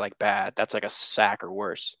 games is like bad. That's like a sack or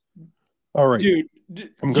worse. All right. Dude,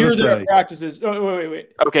 I'm going to say practices. Oh, wait.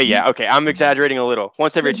 Okay, yeah, okay. I'm exaggerating a little.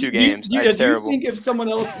 Once every 2 games. That's terrible. Do you think if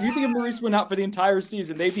Maurice went out for the entire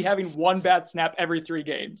season, they'd be having 1 bad snap every 3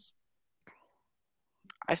 games?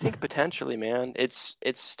 I think potentially, man. It's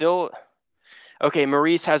still okay.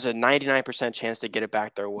 Maurice has a 99% chance to get it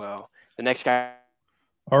back there. Well, the next guy.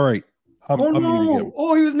 All right. I'm muting him.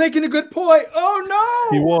 Oh, he was making a good point. Oh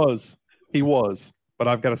no. He was. But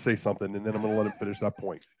I've got to say something, and then I'm going to let him finish that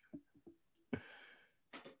point.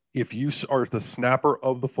 If you are the snapper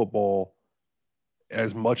of the football,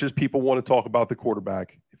 as much as people want to talk about the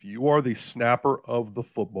quarterback, if you are the snapper of the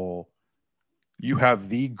football, you have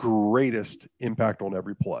the greatest impact on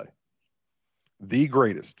every play. The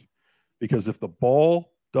greatest. Because if the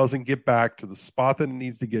ball doesn't get back to the spot that it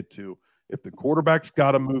needs to get to, if the quarterback's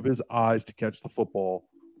got to move his eyes to catch the football,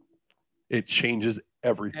 it changes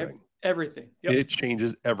everything. Everything. Yep. It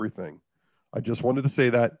changes everything. I just wanted to say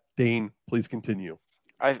that. Dane, please continue.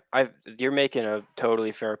 You're making a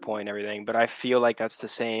totally fair point and everything, but I feel like that's the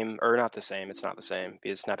same, or not the same. It's not the same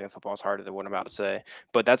because snapping football is harder than what I'm about to say.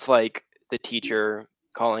 But that's like the teacher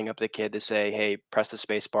calling up the kid to say, hey, press the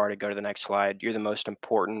space bar to go to the next slide. You're the most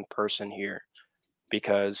important person here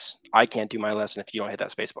because I can't do my lesson if you don't hit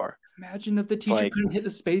that space bar. Imagine if the teacher couldn't hit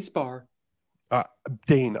the space bar.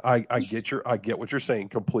 Dane, I get what you're saying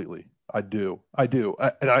completely. I do. I didn't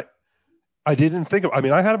think of,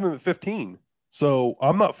 I had him at 15. So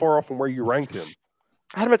I'm not far off from where you ranked him.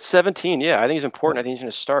 I had him at 17. Yeah, I think he's important. I think he's going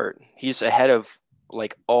to start. He's ahead of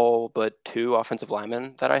like all but 2 offensive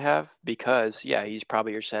linemen that I have because, yeah, he's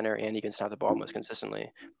probably your center and he can snap the ball most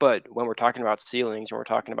consistently. But when we're talking about ceilings and we're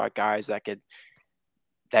talking about guys that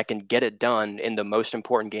can get it done in the most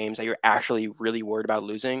important games that you're actually really worried about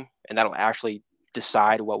losing, and that'll actually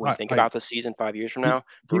decide what we think about the season 5 years from now,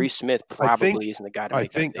 Maurice Smith probably isn't the guy to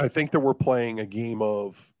make that. I think that we're playing a game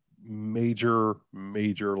of major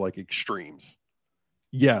like extremes.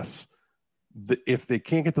 Yes, if they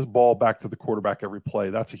can't get this ball back to the quarterback every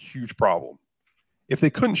play, that's a huge problem. If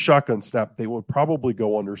they couldn't shotgun snap, they would probably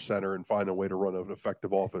go under center and find a way to run an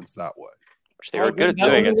effective offense that way. Which they were good at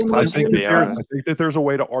doing against Clemson. I think that there's a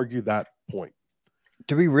way to argue that point.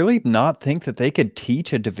 Do we really not think that they could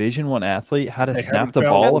teach a Division I athlete how to snap the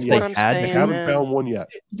ball if they had? They haven't found one yet.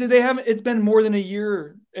 Do they have? It's been more than a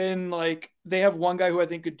year, and like they have one guy who I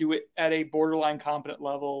think could do it at a borderline competent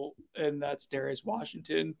level, and that's Darius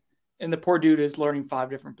Washington. And the poor dude is learning 5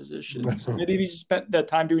 different positions. Maybe if he spent that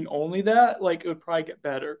time doing only that, like it would probably get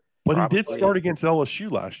better. But he did start against LSU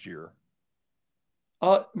last year.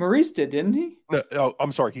 Maurice did, didn't he? No,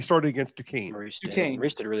 I'm sorry. He started against Duquesne. Maurice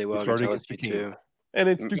did really well. He started against Duquesne. Too. And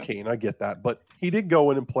it's Duquesne. I get that. But he did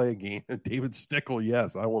go in and play a game. David Stickle,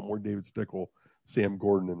 yes. I want more David Stickle. Sam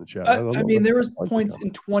Gordon in the chat. There was points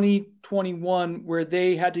in 2021 where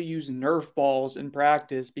they had to use Nerf balls in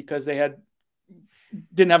practice because they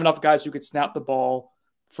didn't have enough guys who could snap the ball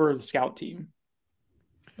for the scout team.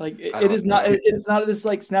 Like it's not this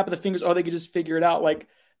like snap of the fingers. Oh, they could just figure it out. Like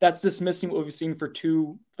that's dismissing what we've seen for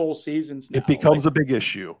 2 full seasons now. It becomes a big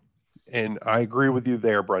issue. And I agree with you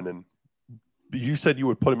there, Brendan. You said you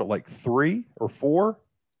would put him at like 3 or 4?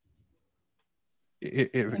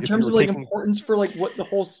 In terms of like importance for like what the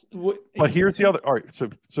whole. But here's the other. All right,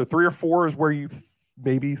 so 3 or 4 is where you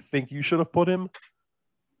maybe think you should have put him.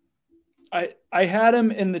 I had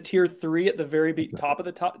him in the tier 3 at the very top of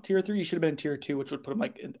the top tier 3. He should have been in tier 2, which would put him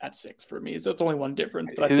like at 6 for me. So it's only one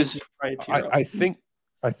difference. But I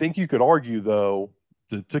think you could argue though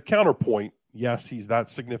to counterpoint. Yes, he's that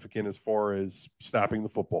significant as far as snapping the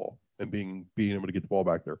football and being able to get the ball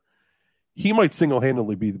back there. He might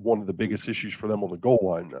single-handedly be one of the biggest issues for them on the goal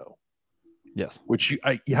line, though. Yes, which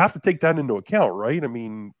you have to take that into account, right? I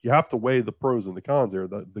mean, you have to weigh the pros and the cons there,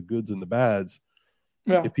 the goods and the bads.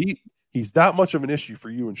 Yeah. If he's that much of an issue for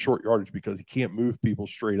you in short yardage because he can't move people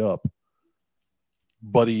straight up,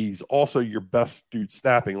 but he's also your best dude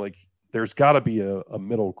snapping. Like, there's got to be a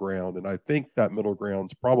middle ground, and I think that middle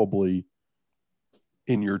ground's probably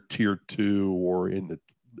in your tier 2 or in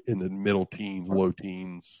the middle teens, low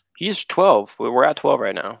teens. He's 12. We're at 12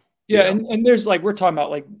 right now. Yeah. And there's like, we're talking about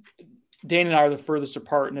like Dane and I are the furthest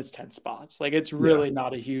apart and it's 10 spots. Like, it's really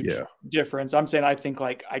not a huge difference. I'm saying I think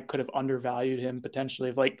like I could have undervalued him potentially.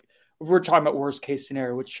 If we're talking about worst case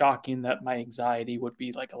scenario, it's shocking that my anxiety would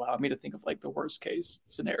be like allowing me to think of like the worst case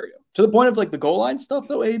scenario. To the point of like the goal line stuff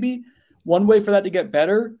though, AB, one way for that to get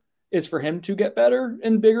better is for him to get better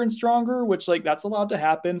and bigger and stronger, which like that's allowed to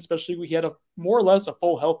happen, especially we had a more or less a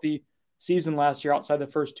full healthy season last year outside the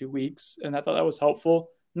first 2 weeks. And I thought that was helpful.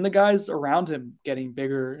 And the guys around him getting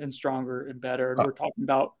bigger and stronger and better. And we're talking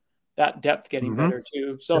about that depth getting better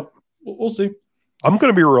too. So we'll see. I'm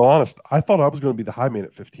going to be real honest. I thought I was going to be the high man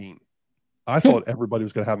at 15. I thought everybody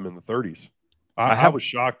was going to have him in the 30s. I was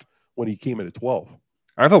shocked when he came in at 12.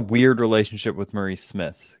 I have a weird relationship with Maurice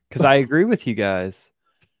Smith because I agree with you guys.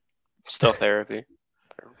 Still therapy.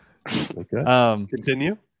 Okay.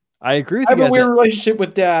 Continue. I agree with you guys. I have a weird relationship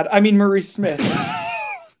with Dad. I mean, Maurice Smith.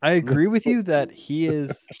 I agree with you that he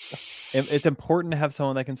is. It's important to have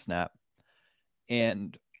someone that can snap,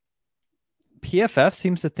 and PFF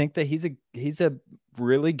seems to think that he's a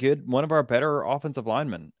really good, one of our better offensive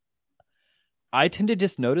linemen. I tend to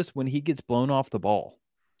just notice when he gets blown off the ball,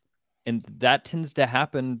 and that tends to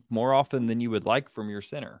happen more often than you would like from your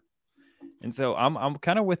center. And so I'm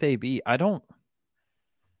kind of with AB. I don't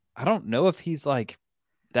know if he's like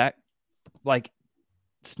that, like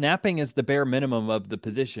snapping is the bare minimum of the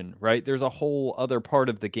position, right? There's a whole other part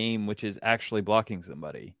of the game, which is actually blocking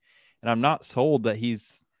somebody. And I'm not sold that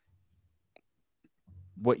he's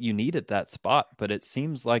what you need at that spot, but it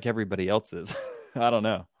seems like everybody else is. I don't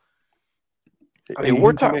know. I mean,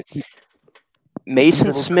 we're talking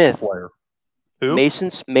Mason Smith. Who? Mason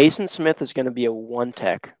Smith is going to be a one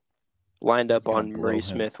tech lined up on Maurice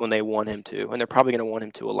Smith when they want him to, and they're probably going to want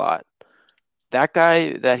him to a lot. That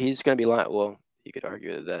guy that he's going to be well, you could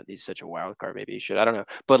argue that he's such a wild card. Maybe he should. I don't know.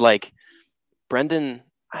 But like Brendan,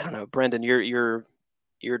 I don't know. Brendan, you're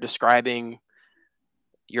describing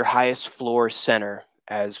your highest floor center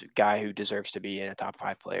as a guy who deserves to be in a top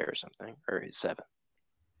 5 player or something, or he's 7.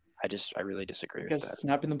 I really disagree with that.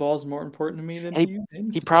 Snapping the ball is more important to me than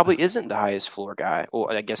he probably isn't the highest floor guy.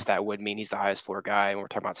 Well, I guess that would mean he's the highest floor guy, and we're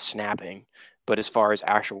talking about snapping. But as far as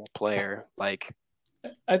actual player, like,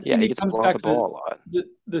 I think he it gets comes blown back off the ball a lot.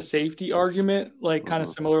 The safety argument, like kind of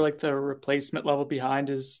similar, like the replacement level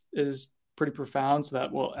behind is pretty profound, so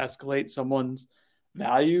that will escalate someone's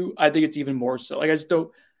value. I think it's even more so. Like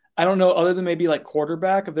I don't know, other than maybe like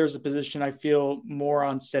quarterback, if there's a position I feel more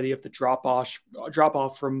unsteady if the drop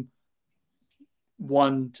off from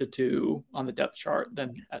 1 to 2 on the depth chart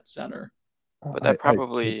than at center. But that's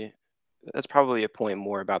probably a point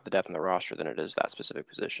more about the depth in the roster than it is that specific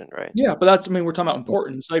position, right? Yeah, but we're talking about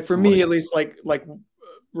importance. Like for me, at least, like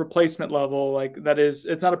replacement level, like that is,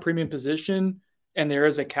 it's not a premium position, and there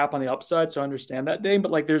is a cap on the upside. So I understand that, Dane.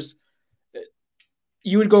 But like,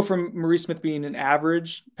 you would go from Maurice Smith being an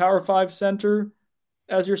average Power 5 center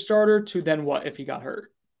as your starter to then what if he got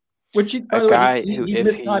hurt? Which he's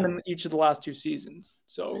missed time in each of the last 2 seasons.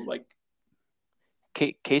 So like,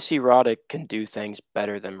 Casey Roddick can do things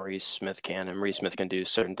better than Maurice Smith can, and Maurice Smith can do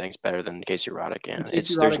certain things better than Casey Roddick can.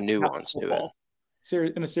 There's nuance to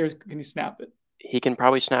it. In a series, can he snap it? He can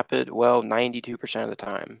probably snap it 92% of the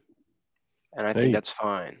time, and I think that's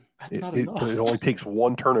fine. It only takes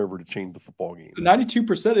 1 turnover to change the football game.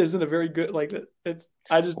 92% isn't a very good. Like it's.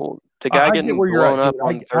 The guy getting blown up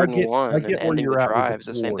on 3rd and 1 and ending the drive is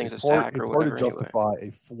the same thing as a sack or whatever. It's hard to justify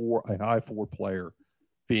a high floor player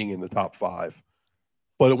being in the top 5.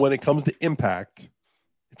 But when it comes to impact,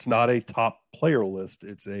 it's not a top player list.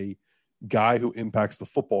 It's a guy who impacts the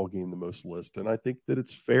football game the most list. And I think that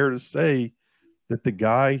it's fair to say that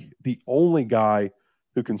the only guy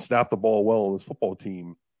who can snap the ball well on this football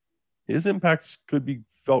team, his impacts could be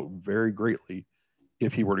felt very greatly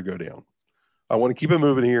if he were to go down. I want to keep it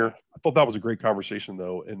moving here. I thought that was a great conversation,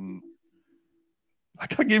 though. And I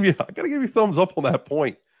gotta give you thumbs up on that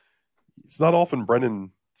point. it's not often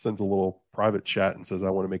Brendan sends a little private chat and says, I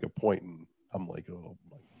want to make a point. And I'm like, oh,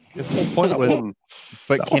 his whole point was,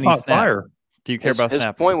 but can he snap? Fire. Do you care about his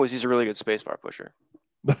snapping? His point was he's a really good spacebar pusher.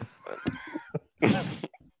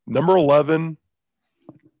 Number 11.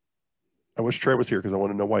 I wish Trey was here because I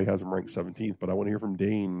want to know why he has him ranked 17th, but I want to hear from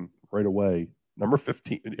Dane right away. Number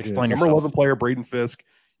 15. Explain number yourself. 11 player, Braden Fisk.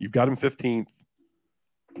 You've got him 15th.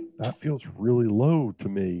 That feels really low to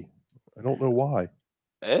me. I don't know why.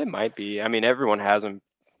 It might be. I mean, everyone has him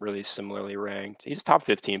really similarly ranked. He's a top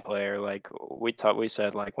 15 player. Like we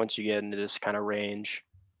said, like once you get into this kind of range,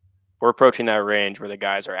 we're approaching that range where the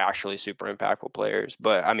guys are actually super impactful players.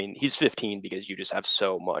 But I mean, he's 15 because you just have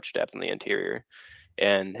so much depth in the interior,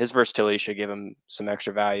 and his versatility should give him some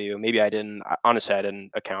extra value. Maybe honestly, I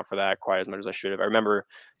didn't account for that quite as much as I should have. I remember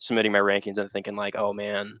submitting my rankings and thinking like, oh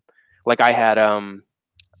man, like I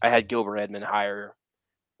had Gilbert Edmond higher.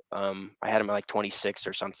 I had him at like 26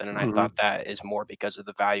 or something, and I thought that is more because of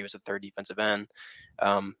the value as a third defensive end,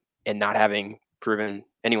 and not having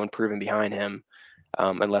anyone proven behind him,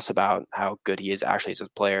 and less about how good he is actually as a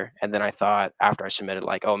player. And then I thought after I submitted,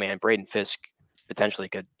 like, oh man, Braden Fisk potentially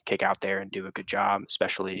could kick out there and do a good job,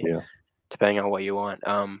 especially depending on what you want.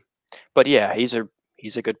 But yeah, he's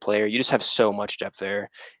a good player. You just have so much depth there,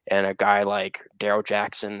 and a guy like Darrell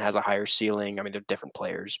Jackson has a higher ceiling. I mean, they're different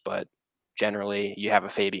players, but generally you have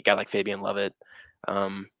a guy like Fabian Lovett.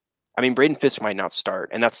 I mean, Braden Fisk might not start,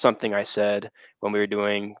 and that's something I said when we were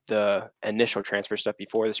doing the initial transfer stuff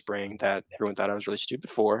before the spring that everyone thought I was really stupid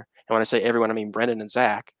for. And when I say everyone, I mean Brendan and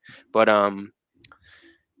Zach. But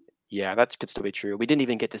yeah, that could still be true. We didn't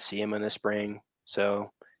even get to see him in the spring, so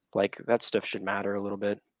like that stuff should matter a little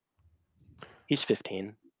bit. He's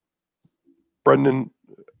 15. Brendan,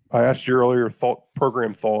 I asked you earlier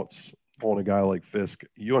program thoughts on a guy like Fisk.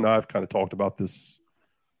 You and I have kind of talked about this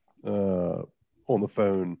on the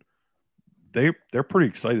phone. They're pretty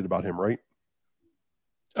excited about him, right?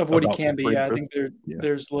 Of what he can be. Yeah, I think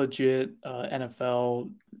there's legit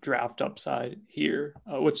NFL draft upside here.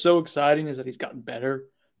 What's so exciting is that he's gotten better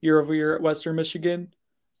year over year at Western Michigan.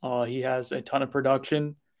 He has a ton of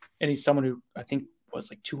production, and he's someone who I think was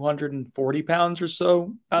like 240 pounds or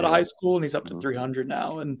so out of high school, and he's up to 300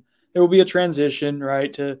 now. And there will be a transition,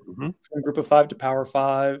 right, from Group of 5 to Power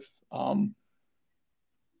 5.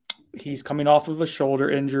 He's coming off of a shoulder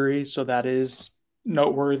injury, so that is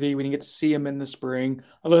noteworthy. We didn't get to see him in the spring,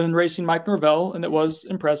 other than racing Mike Norvell, and it was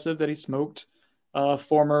impressive that he smoked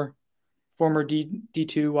former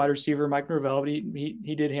D2 wide receiver Mike Norvell. But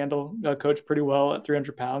he did handle coach pretty well at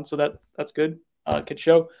 300 pounds, so that's good. Kid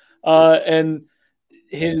show. And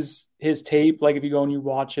his tape, like if you go and you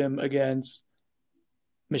watch him against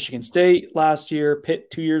Michigan State last year,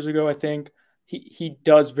 Pitt 2 years ago, I think he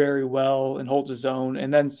does very well and holds his own,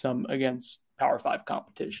 and then some against Power 5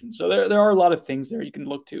 competition. So there are a lot of things there you can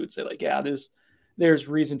look to and say like, yeah, there's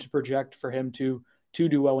reason to project for him to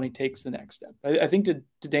do well when he takes the next step. I think to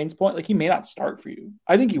Dane's point, like he may not start for you.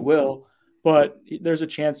 I think he will, but there's a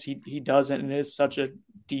chance he doesn't, and it is such a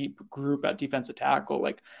deep group at defensive tackle.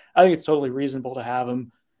 Like I think it's totally reasonable to have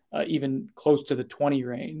him even close to the 20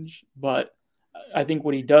 range, but I think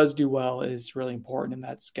what he does do well is really important, and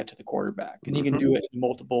that's get to the quarterback. And he can do it in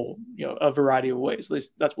multiple, a variety of ways. At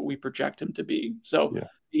least that's what we project him to be. So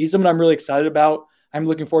he's someone I'm really excited about. I'm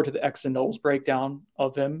looking forward to the X and Knowles breakdown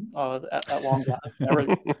of him at long last. Never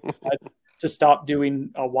to stop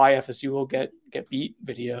doing why FSU will get beat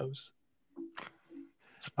videos.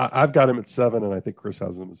 I've got him at 7, and I think Chris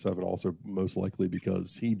has him at 7 also, most likely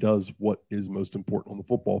because he does what is most important on the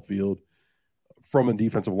football field from a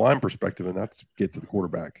defensive line perspective, and that's get to the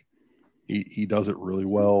quarterback. He does it really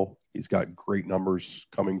well. He's got great numbers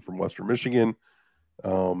coming from Western Michigan.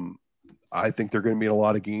 I think they're going to be in a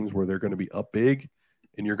lot of games where they're going to be up big,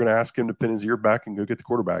 and you're going to ask him to pin his ear back and go get the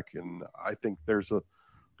quarterback. And I think the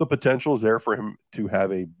potential is there for him to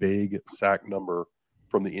have a big sack number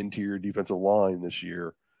from the interior defensive line this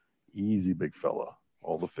year. Easy, big fella.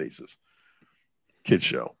 All the faces. Kid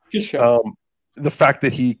show. The fact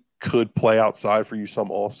that he could play outside for you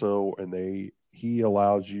some also, and he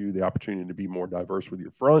allows you the opportunity to be more diverse with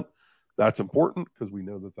your front. That's important because we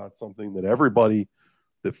know that that's something that everybody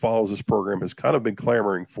that follows this program has kind of been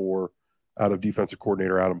clamoring for out of defensive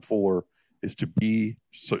coordinator Adam Fuller, is to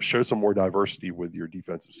show some more diversity with your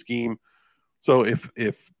defensive scheme. So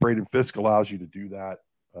if Braden Fisk allows you to do that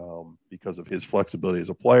because of his flexibility as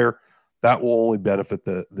a player, that will only benefit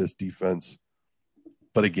this defense.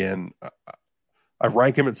 But again, I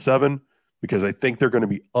rank him at 7 because I think they're going to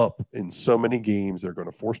be up in so many games. They're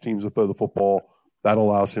going to force teams to throw the football. That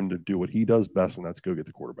allows him to do what he does best, and that's go get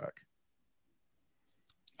the quarterback.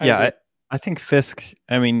 Yeah, I think Fisk,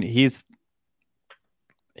 I mean, he's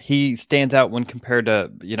he stands out when compared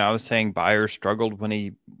to, I was saying Byers struggled when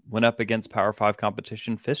he went up against Power 5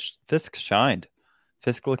 competition. Fisk shined.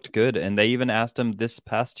 Fisk looked good. And they even asked him this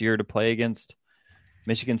past year to play against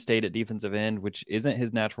Michigan State at defensive end, which isn't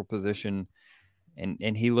his natural position.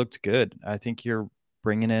 And he looked good. I think you're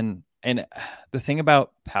bringing in, and the thing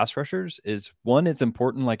about pass rushers is, one, it's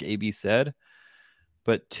important, like AB said,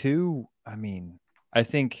 but two, I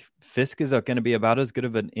think Fisk is going to be about as good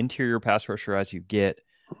of an interior pass rusher as you get.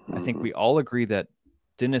 I think we all agree that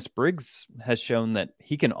Dennis Briggs has shown that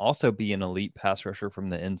he can also be an elite pass rusher from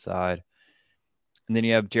the inside. And then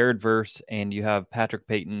you have Jared Verse and you have Patrick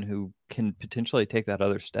Payton, who can potentially take that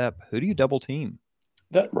other step. Who do you double team?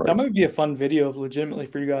 That might be a fun video legitimately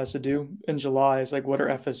for you guys to do in July. Is like, what are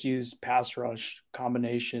FSU's pass rush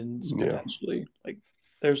combinations potentially? Like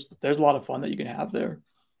there's a lot of fun that you can have there.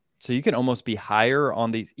 So you can almost be higher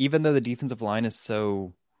on these, even though the defensive line is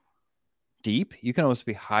so deep, you can almost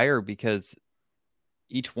be higher because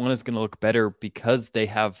each one is going to look better because they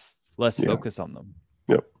have less focus on them.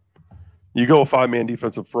 Yep. You go a 5-man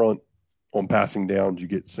defensive front on passing downs, you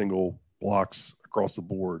get single blocks across the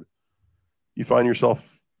board. You find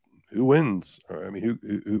yourself, who wins?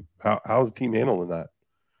 How's the team handling that?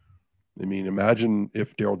 Imagine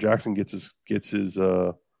if Darrell Jackson gets his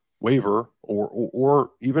waiver,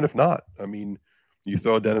 or even if not. You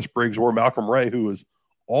throw Dennis Briggs or Malcolm Ray, who is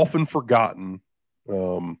often forgotten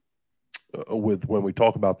with when we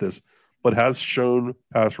talk about this, but has shown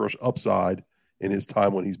pass rush upside in his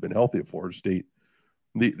time when he's been healthy at Florida State.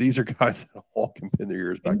 These are guys that all can pin their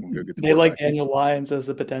ears back and go get. They like Daniel Lyons as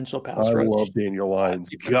a potential pass rush. I love Daniel Lyons.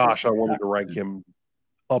 Gosh, I wanted to rank him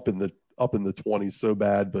up in the 20s so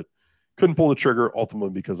bad, but couldn't pull the trigger ultimately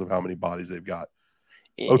because of how many bodies they've got.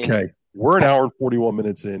 Okay, we're an hour and 41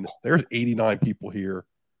 minutes in. There's 89 people here.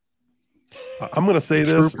 I'm going to say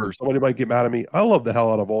this. Somebody might get mad at me. I love the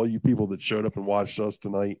hell out of all you people that showed up and watched us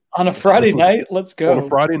tonight. On a Friday night, let's go. On a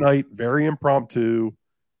Friday night, very impromptu.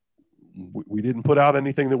 We didn't put out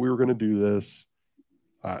anything that we were going to do this.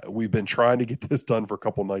 We've been trying to get this done for a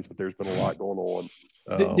couple nights, but there's been a lot going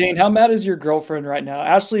on. Dane, how mad is your girlfriend right now?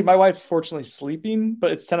 Ashley, my wife's fortunately sleeping,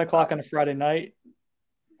 but it's 10 o'clock on a Friday night.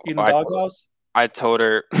 You in the doghouse? I told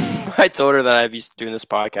her that I'd be doing this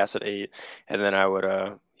podcast at 8, and then I would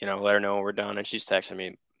let her know when we're done. And she's texting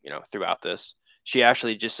me, throughout this. She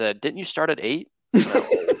actually just said, "Didn't you start at 8?"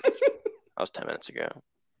 That was 10 minutes ago.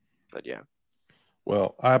 But yeah.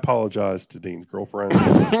 Well, I apologize to Dean's girlfriend.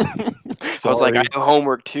 I was like, I have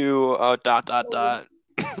homework too. ... But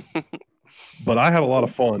I had a lot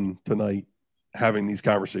of fun tonight having these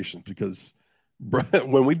conversations because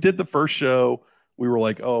when we did the first show, we were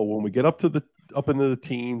like, oh, when we get up into the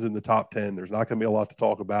teens and the top 10, there's not going to be a lot to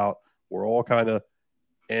talk about. We're all kind of,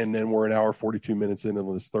 and then we're an hour 42 minutes into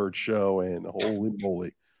this third show, and holy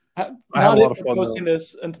moly. I had a lot of fun posting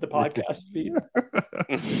this into the podcast feed.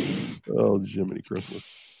 Oh, Jiminy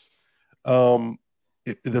Christmas.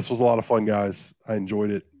 This was a lot of fun, guys. I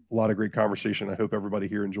enjoyed it. A lot of great conversation. I hope everybody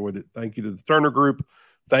here enjoyed it. Thank you to the Turner Group.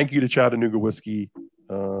 Thank you to Chattanooga Whiskey.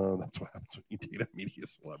 That's what happens when you date a media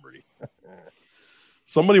celebrity.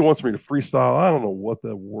 Somebody wants me to freestyle. I don't know what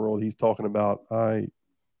the world he's talking about. I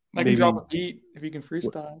can drop a beat if you can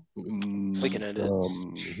freestyle. We can edit.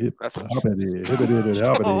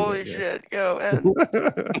 Holy shit, go, man.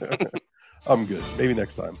 I'm good. Maybe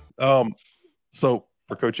next time. So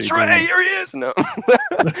for Coach AB, Trey, here he is. No,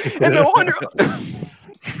 and no wonder.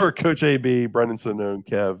 For Coach AB, Brendan Sonnone,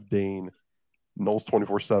 Kev, Dane, Knowles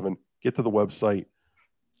 24/7. Get to the website.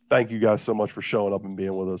 Thank you guys so much for showing up and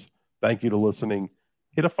being with us. Thank you to listening.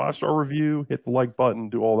 Hit a 5-star review. Hit the like button.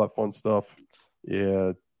 Do all that fun stuff.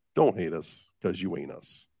 Yeah. Don't hate us because you ain't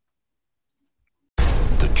us.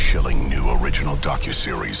 The chilling new original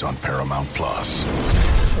docuseries on Paramount Plus.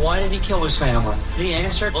 Why did he kill his family? The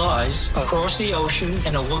answer lies across the ocean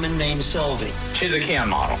in a woman named Sylvie. She's a Kian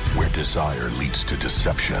model. Where desire leads to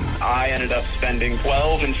deception. I ended up spending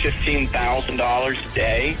 $12,000 and $15,000 a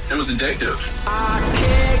day. It was addictive. I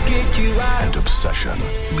can't get you out. And obsession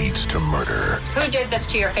leads to murder. Who did this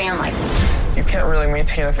to your family? You can't really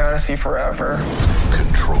maintain a fantasy forever.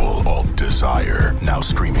 Control Alt Desire. Now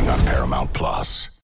streaming on Paramount Plus.